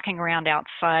 just walking around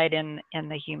outside in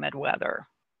the humid weather.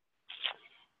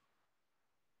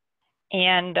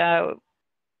 And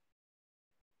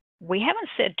we haven't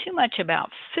said too much about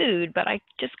food, but I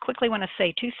just quickly want to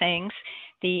say two things.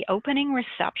 The opening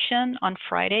reception on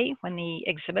Friday, when the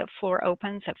exhibit floor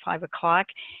opens at 5 o'clock,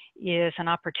 is an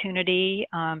opportunity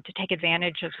to take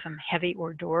advantage of some heavy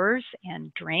hors d'oeuvres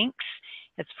and drinks.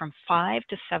 It's from 5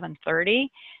 to 7:30.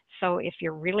 So if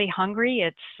you're really hungry,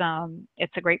 it's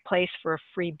a great place for a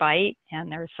free bite,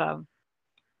 and there'll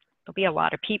be a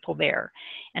lot of people there.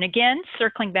 And again,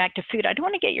 circling back to food, I don't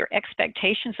want to get your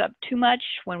expectations up too much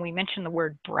when we mention the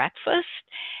word breakfast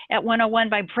at 101.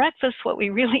 By breakfast, what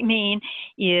we really mean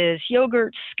is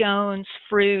yogurt, scones,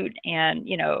 fruit, and,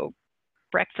 you know,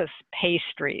 breakfast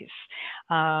pastries.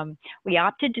 We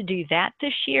opted to do that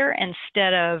this year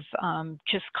instead of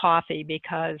just coffee,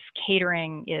 because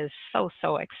catering is so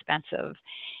expensive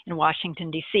in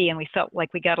Washington, D.C., and we felt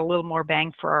like we got a little more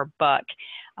bang for our buck,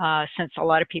 since a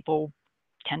lot of people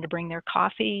tend to bring their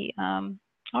coffee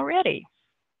already.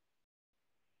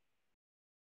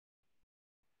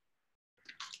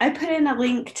 I put in a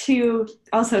link to,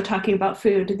 also talking about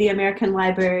food, the American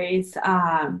Library's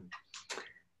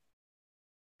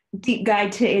deep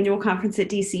guide to annual conference at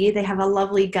DC. They have a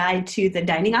lovely guide to the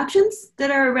dining options that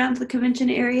are around the convention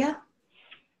area.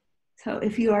 So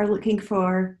if you are looking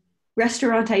for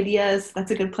restaurant ideas,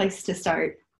 that's a good place to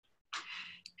start.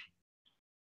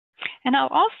 And I'll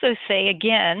also say,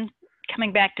 again,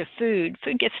 coming back to food,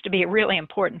 food gets to be a really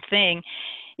important thing.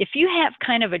 If you have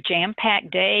kind of a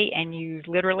jam-packed day and you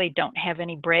literally don't have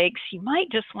any breaks, you might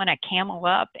just want to camel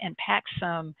up and pack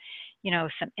some, you know,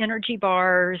 some energy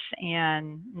bars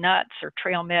and nuts or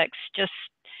trail mix, just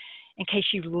in case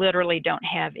you literally don't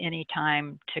have any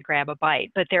time to grab a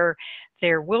bite. But there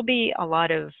will be a lot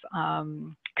of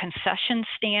concession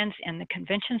stands in the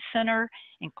convention center,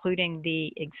 including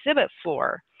the exhibit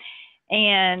floor.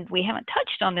 And we haven't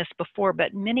touched on this before,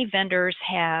 but many vendors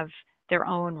have their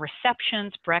own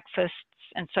receptions, breakfasts,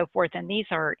 and so forth. And these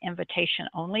are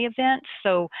invitation-only events.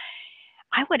 So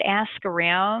I would ask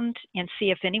around and see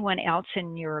if anyone else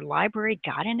in your library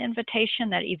got an invitation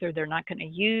that either they're not going to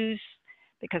use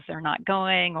because they're not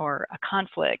going or a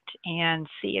conflict, and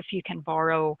see if you can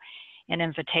borrow an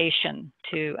invitation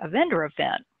to a vendor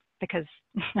event, because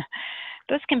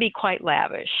those can be quite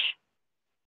lavish.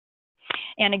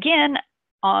 And again,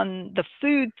 on the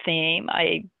food theme,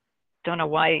 I don't know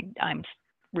why I'm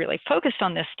really focused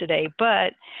on this today,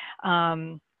 but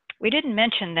we didn't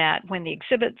mention that when the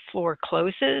exhibit floor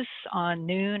closes on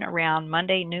noon, around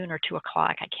Monday noon or 2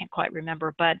 o'clock, I can't quite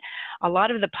remember, but a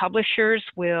lot of the publishers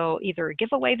will either give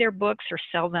away their books or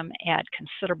sell them at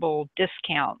considerable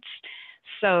discounts.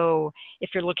 So if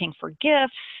you're looking for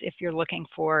gifts, if you're looking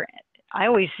for, I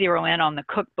always zero in on the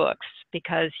cookbooks,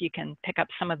 because you can pick up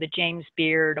some of the James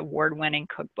Beard award-winning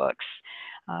cookbooks,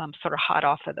 sort of hot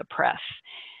off of the press.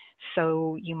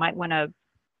 So you might want to,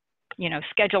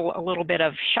 schedule a little bit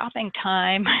of shopping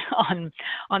time on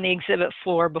the exhibit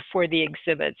floor before the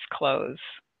exhibits close.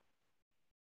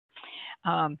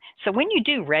 So when you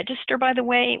do register, by the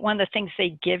way, one of the things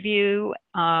they give you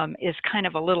is kind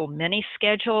of a little mini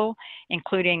schedule,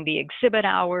 including the exhibit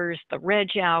hours, the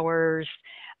reg hours,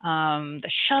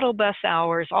 the shuttle bus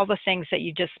hours, all the things that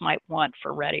you just might want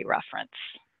for ready reference.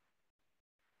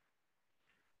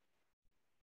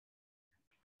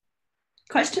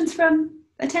 Questions from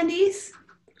attendees?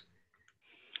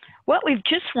 What we've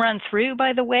just run through,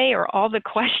 by the way, are all the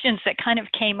questions that kind of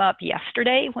came up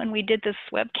yesterday when we did this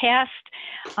webcast.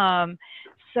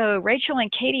 So Rachel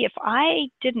and Katie, if I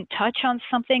didn't touch on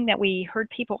something that we heard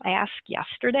people ask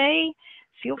yesterday,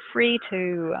 feel free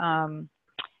to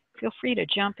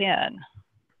jump in.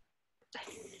 I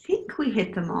think we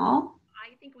hit them all.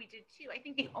 I think we did too. I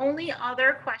think the only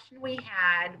other question we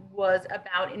had was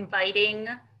about inviting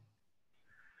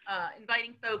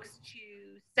folks to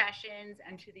sessions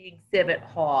and to the exhibit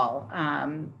hall.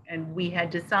 And we had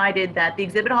decided that the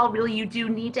exhibit hall, really, you do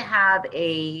need to have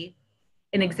an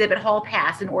exhibit hall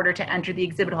pass in order to enter the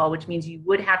exhibit hall, which means you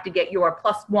would have to get your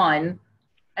 +1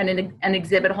 and an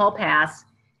exhibit hall pass.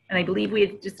 And I believe we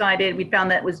had decided, we found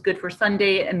that it was good for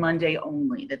Sunday and Monday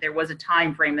only, that there was a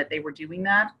time frame that they were doing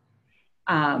that.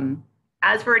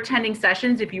 As for attending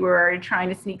sessions, if you were trying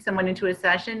to sneak someone into a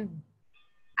session,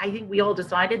 I think we all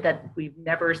decided that we've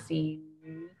never seen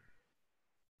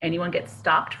anyone get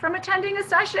stopped from attending a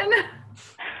session.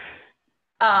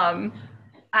 I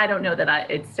don't know that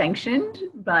it's sanctioned,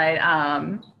 but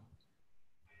on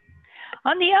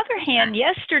the other hand,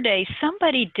 yesterday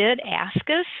somebody did ask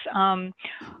us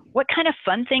what kind of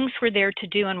fun things were there to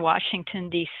do in Washington,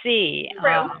 D.C.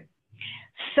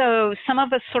 So some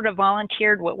of us sort of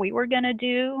volunteered what we were going to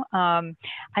do.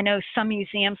 I know some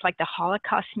museums, like the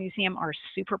Holocaust Museum, are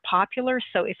super popular.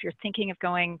 So if you're thinking of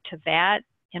going to that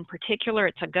in particular,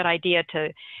 it's a good idea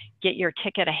to get your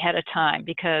ticket ahead of time,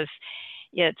 because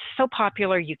it's so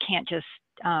popular you can't just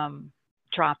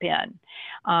drop in.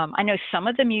 I know some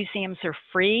of the museums are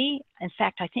free. In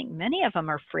fact, I think many of them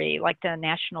are free, like the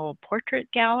National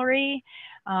Portrait Gallery.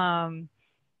 I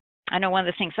know one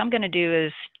of the things I'm going to do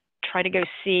is try to go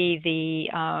see the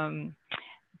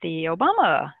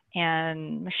Obama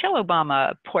and Michelle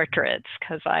Obama portraits,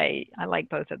 because I like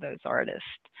both of those artists.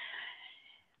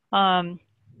 And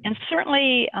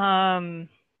certainly, I'm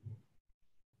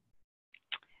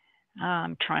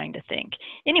trying to think.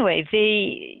 Anyway,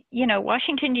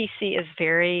 Washington, D.C. is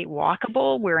very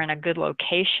walkable. We're in a good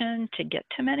location to get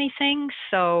to many things.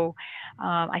 So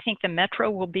I think the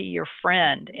metro will be your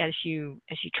friend as you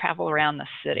travel around the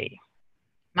city.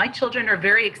 My children are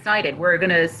very excited. We're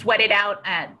going to sweat it out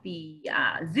at the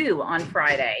zoo on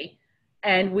Friday.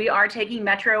 And we are taking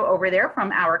Metro over there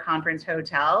from our conference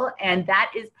hotel. And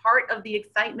that is part of the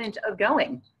excitement of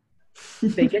going.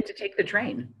 They get to take the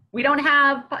train.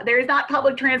 There is not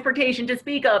public transportation to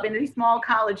speak of in these small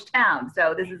college towns.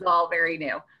 So this is all very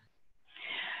new.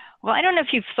 Well, I don't know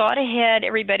if you've thought ahead,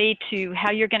 everybody, to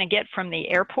how you're going to get from the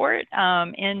airport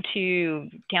into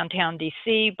downtown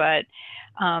DC, but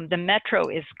the Metro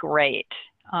is great.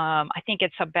 I think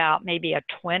it's about maybe a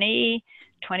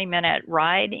 20-minute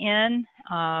ride in.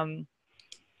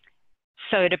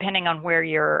 So depending on where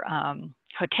your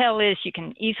hotel is, you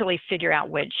can easily figure out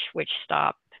which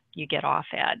stop you get off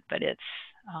at. But it's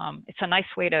a nice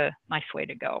way to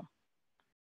go.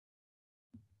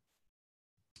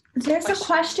 There's a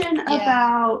question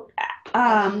about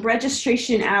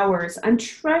registration hours. I'm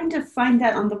trying to find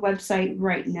that on the website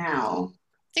right now.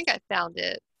 I think I found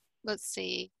it. Let's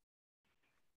see.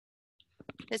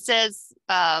 It says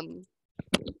pretty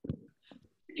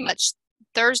much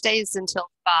Thursdays until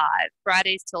 5,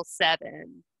 Fridays till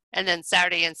 7, and then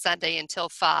Saturday and Sunday until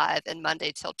 5, and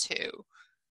Monday till 2.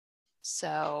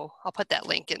 So I'll put that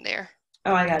link in there.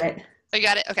 Oh, I got it. Oh, you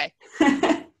got it? Okay.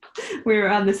 We were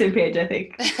on the same page, I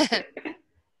think.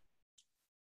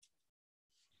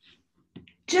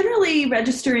 Generally,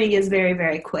 registering is very,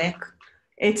 very quick.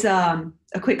 It's a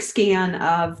quick scan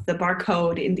of the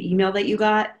barcode in the email that you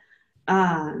got.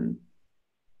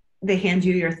 They hand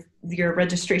you your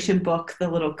registration book, the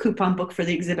little coupon book for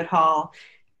the exhibit hall.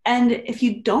 And if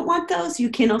you don't want those, you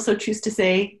can also choose to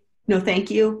say, no, thank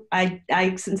you.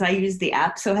 Since I use the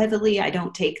app so heavily, I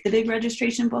don't take the big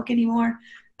registration book anymore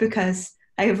because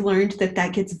I have learned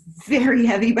that gets very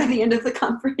heavy by the end of the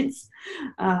conference.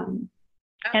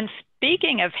 And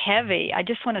speaking of heavy, I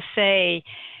just want to say,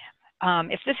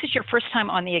 if this is your first time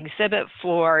on the exhibit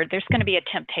floor, there's going to be a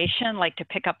temptation like to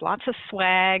pick up lots of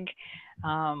swag,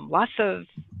 lots of,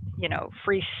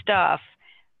 free stuff,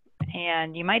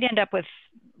 and you might end up with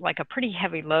like a pretty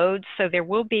heavy load. So there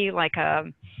will be like a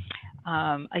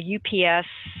UPS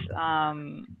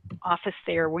office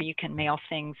there where you can mail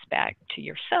things back to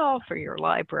yourself or your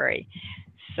library.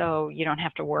 So you don't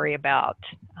have to worry about,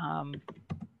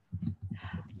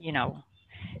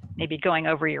 maybe going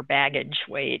over your baggage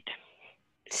weight.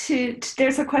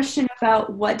 There's a question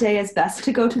about what day is best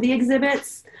to go to the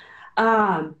exhibits.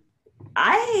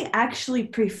 I actually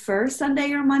prefer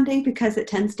Sunday or Monday because it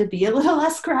tends to be a little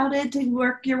less crowded to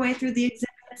work your way through the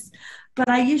exhibits, but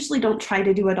I usually don't try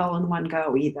to do it all in one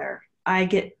go either. I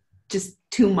get just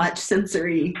too much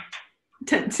sensory,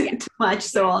 too much,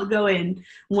 so I'll go in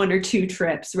 1 or 2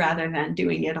 trips rather than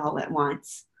doing it all at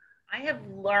once. I have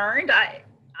learned,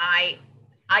 I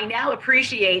now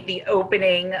appreciate the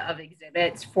opening of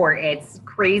exhibits for its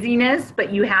craziness,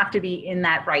 but you have to be in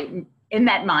that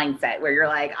mindset where you're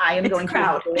like, I am going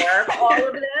to absorb all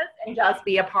of this and just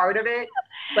be a part of it.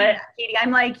 But Katie,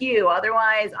 I'm like you.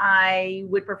 Otherwise, I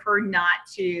would prefer not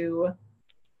to.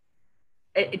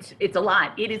 It's a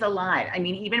lot. It is a lot. I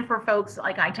mean, even for folks,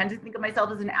 like I tend to think of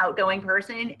myself as an outgoing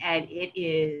person, and it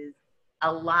is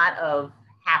a lot of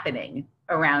happening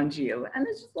around you. And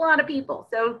there's just a lot of people.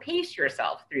 So pace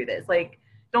yourself through this. Like,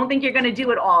 don't think you're going to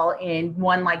do it all in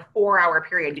one 4-hour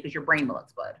period because your brain will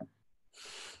explode.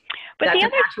 But that's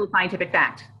an actual scientific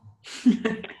fact.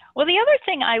 Well, the other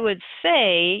thing I would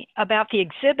say about the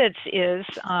exhibits is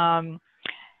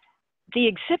the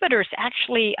exhibitors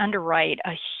actually underwrite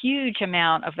a huge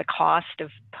amount of the cost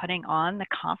of putting on the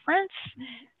conference.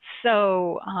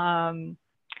 So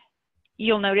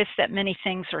you'll notice that many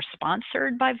things are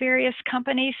sponsored by various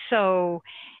companies. So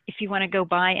if you want to go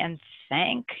by and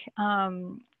thank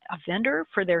a vendor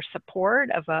for their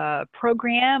support of a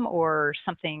program or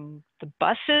something, the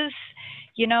buses,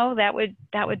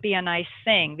 that would be a nice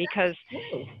thing because,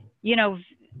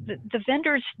 the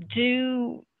vendors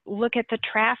do look at the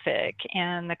traffic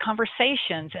and the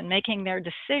conversations and making their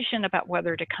decision about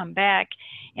whether to come back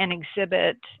and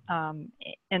exhibit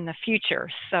in the future.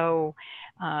 So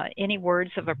any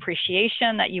words of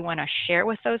appreciation that you want to share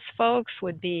with those folks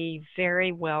would be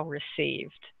very well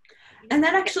received. And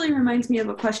that actually reminds me of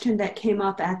a question that came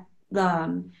up at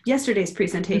yesterday's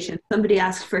presentation. Somebody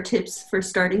asked for tips for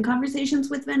starting conversations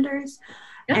with vendors.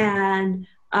 Yep. And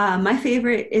my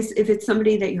favorite is if it's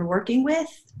somebody that you're working with,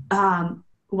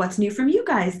 what's new from you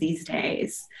guys these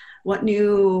days? What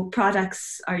new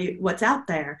products what's out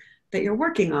there that you're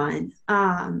working on?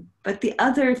 But the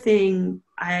other thing,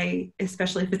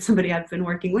 especially if it's somebody I've been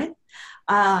working with,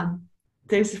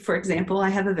 for example, I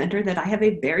have a vendor that I have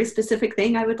a very specific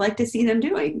thing I would like to see them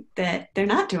doing that they're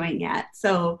not doing yet.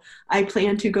 So I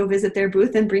plan to go visit their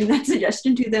booth and bring that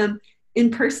suggestion to them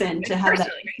in person to have that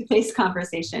face-to-face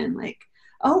conversation. Like,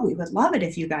 oh, we would love it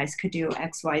if you guys could do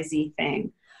XYZ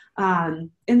thing. And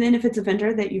then if it's a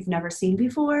vendor that you've never seen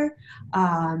before,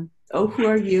 who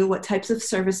are you? What types of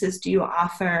services do you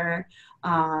offer?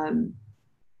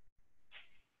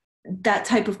 That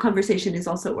type of conversation is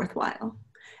also worthwhile.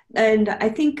 And I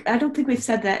don't think we've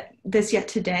said this yet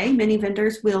today. Many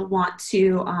vendors will want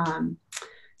to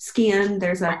scan.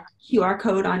 There's a QR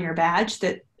code on your badge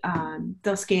that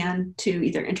they'll scan to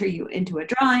either enter you into a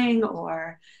drawing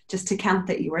or just to count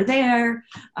that you were there.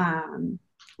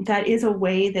 That is a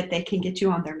way that they can get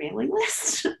you on their mailing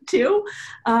list too.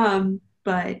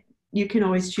 But you can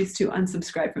always choose to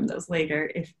unsubscribe from those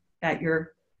later if at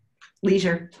your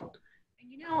leisure.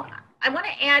 I want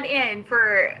to add in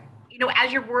for,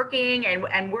 as you're working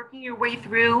and working your way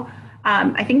through,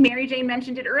 I think Mary Jane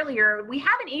mentioned it earlier, we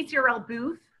have an ACRL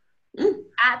booth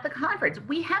at the conference.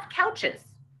 We have couches.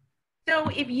 So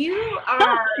if you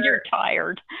are... You're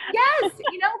tired. Yes,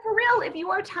 for real, if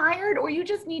you are tired or you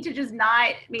just need to just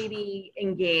not maybe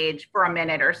engage for a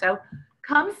minute or so,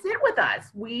 come sit with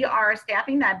us. We are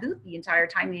staffing that booth the entire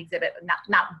time the exhibit,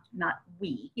 not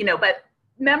we, but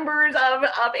members of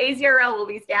ACRL will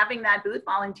be staffing that booth,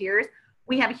 volunteers.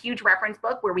 We have a huge reference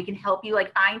book where we can help you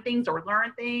find things or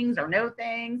learn things or know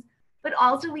things. but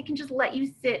also we can just let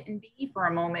you sit and be for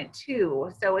a moment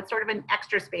too. So it's sort of an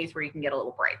extra space where you can get a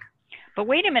little break. But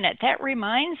wait a minute, that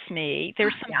reminds me,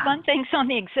 there's some fun things on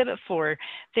the exhibit floor.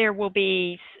 There will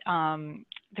be,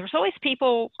 there's always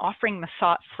people offering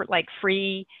for like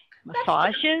free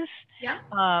massages.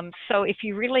 Yeah. So if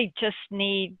you really just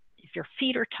need, if your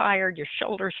feet are tired, your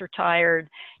shoulders are tired,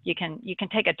 you can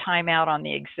take a time out on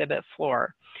the exhibit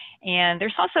floor. And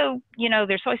there's also, you know,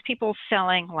 there's always people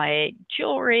selling like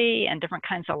jewelry and different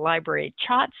kinds of library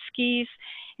tchotchkes.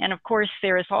 And of course,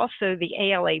 there is also the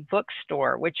ALA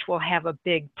bookstore, which will have a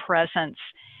big presence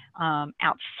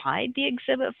outside the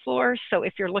exhibit floor. So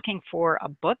if you're looking for a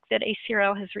book that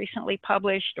ACRL has recently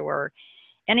published or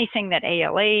anything that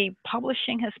ALA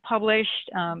Publishing has published,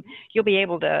 you'll be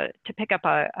able to pick up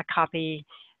a copy,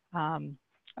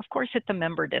 of course, at the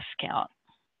member discount.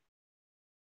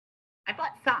 I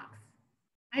bought socks.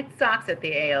 I had socks at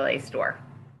the ALA store.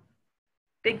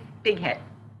 Big hit.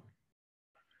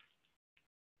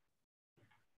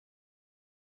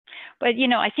 But, you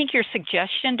know, I think your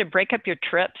suggestion to break up your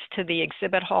trips to the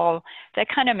exhibit hall, that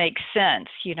kind of makes sense,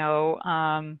 you know,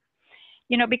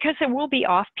 because there will be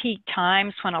off-peak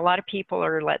times when a lot of people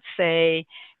are, let's say,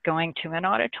 going to an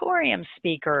auditorium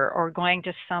speaker or going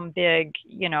to some big,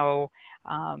 you know,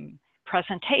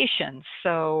 presentation.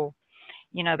 So,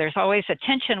 you know, there's always a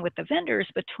tension with the vendors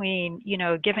between, you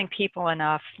know, giving people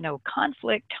enough no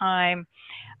conflict time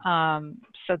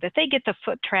so that they get the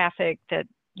foot traffic that,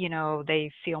 you know,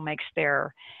 they feel makes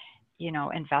their, you know,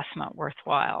 investment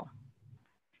worthwhile.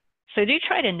 So do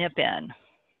try to nip in.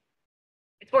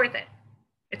 It's worth it.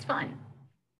 It's fun.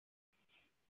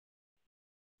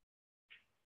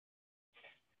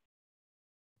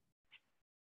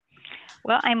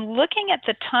 Well, I'm looking at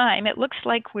the time. It looks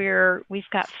like we've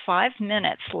got 5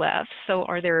 minutes left. So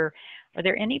are there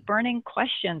any burning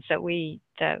questions that we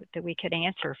could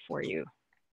answer for you?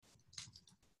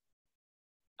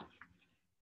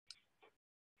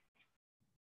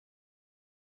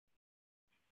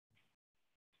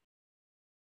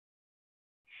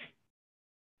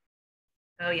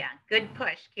 Oh yeah, good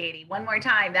push, Katie. One more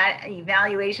time, that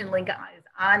evaluation link is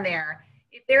on there.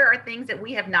 If there are things that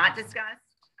we have not discussed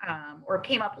or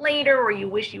came up later or you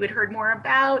wish you had heard more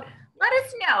about, let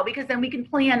us know because then we can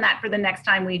plan that for the next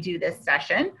time we do this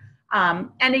session.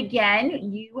 And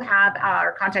again, you have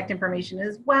our contact information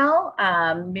as well.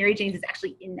 Mary Jane's is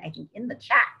actually I think in the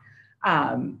chat.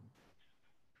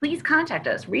 Please contact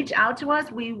us, reach out to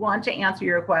us. We want to answer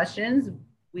your questions.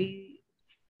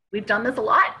 We've done this a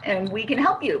lot and we can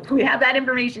help you. We have that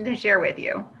information to share with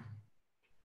you.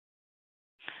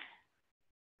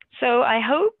 So I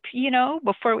hope, you know,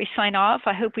 before we sign off,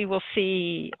 I hope we will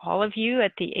see all of you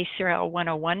at the ACRL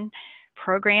 101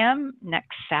 program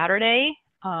next Saturday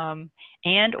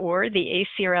and or the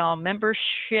ACRL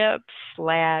membership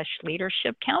 /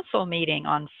 leadership council meeting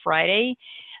on Friday.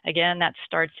 Again, that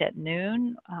starts at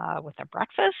noon with a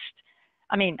breakfast.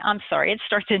 I'm sorry, it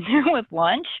starts at noon with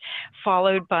lunch,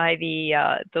 followed by the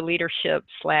leadership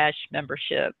 /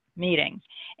 membership meeting.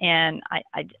 And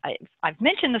I've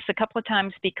mentioned this a couple of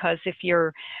times because if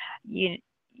you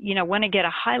want to get a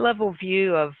high level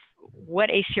view of what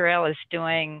ACRL is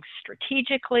doing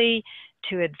strategically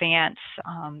to advance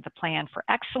the plan for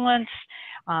excellence,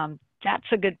 that's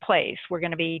a good place. We're going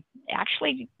to be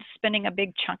actually spending a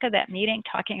big chunk of that meeting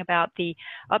talking about the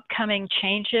upcoming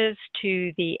changes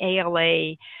to the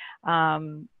ALA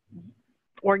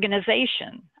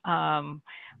organization.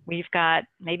 We've got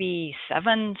maybe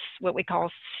 7 what we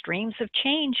call streams of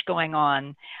change going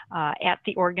on at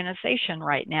the organization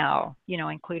right now, you know,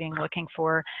 including looking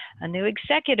for a new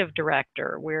executive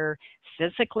director. We're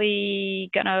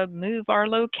physically going to move our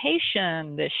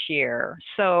location this year.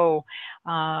 So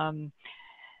there's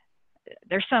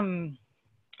some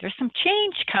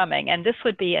change coming, and this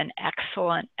would be an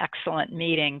excellent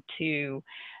meeting to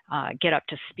get up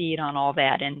to speed on all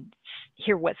that and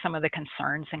hear what some of the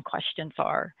concerns and questions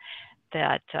are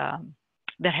that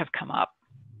have come up.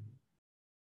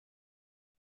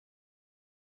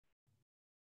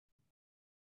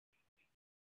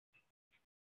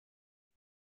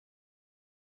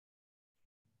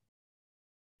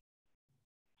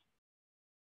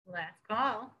 Last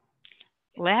call.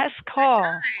 Last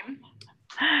call.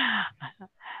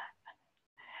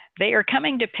 They are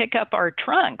coming to pick up our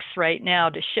trunks right now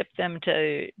to ship them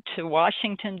to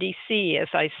Washington, D.C. as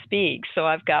I speak. So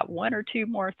I've got 1 or 2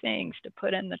 more things to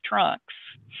put in the trunks.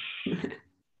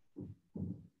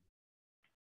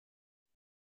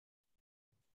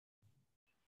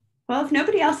 Well, if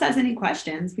nobody else has any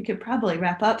questions, we could probably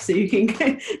wrap up so you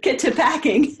can get to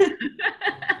packing.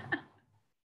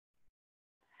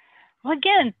 Well,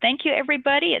 again, thank you,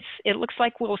 everybody. It looks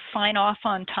like we'll sign off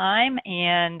on time,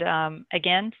 and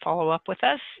again, follow up with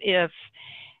us if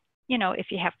you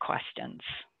have questions.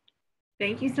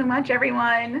 Thank you so much,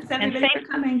 everyone. Thanks everybody for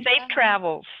coming. Safe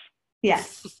travels.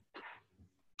 Yes.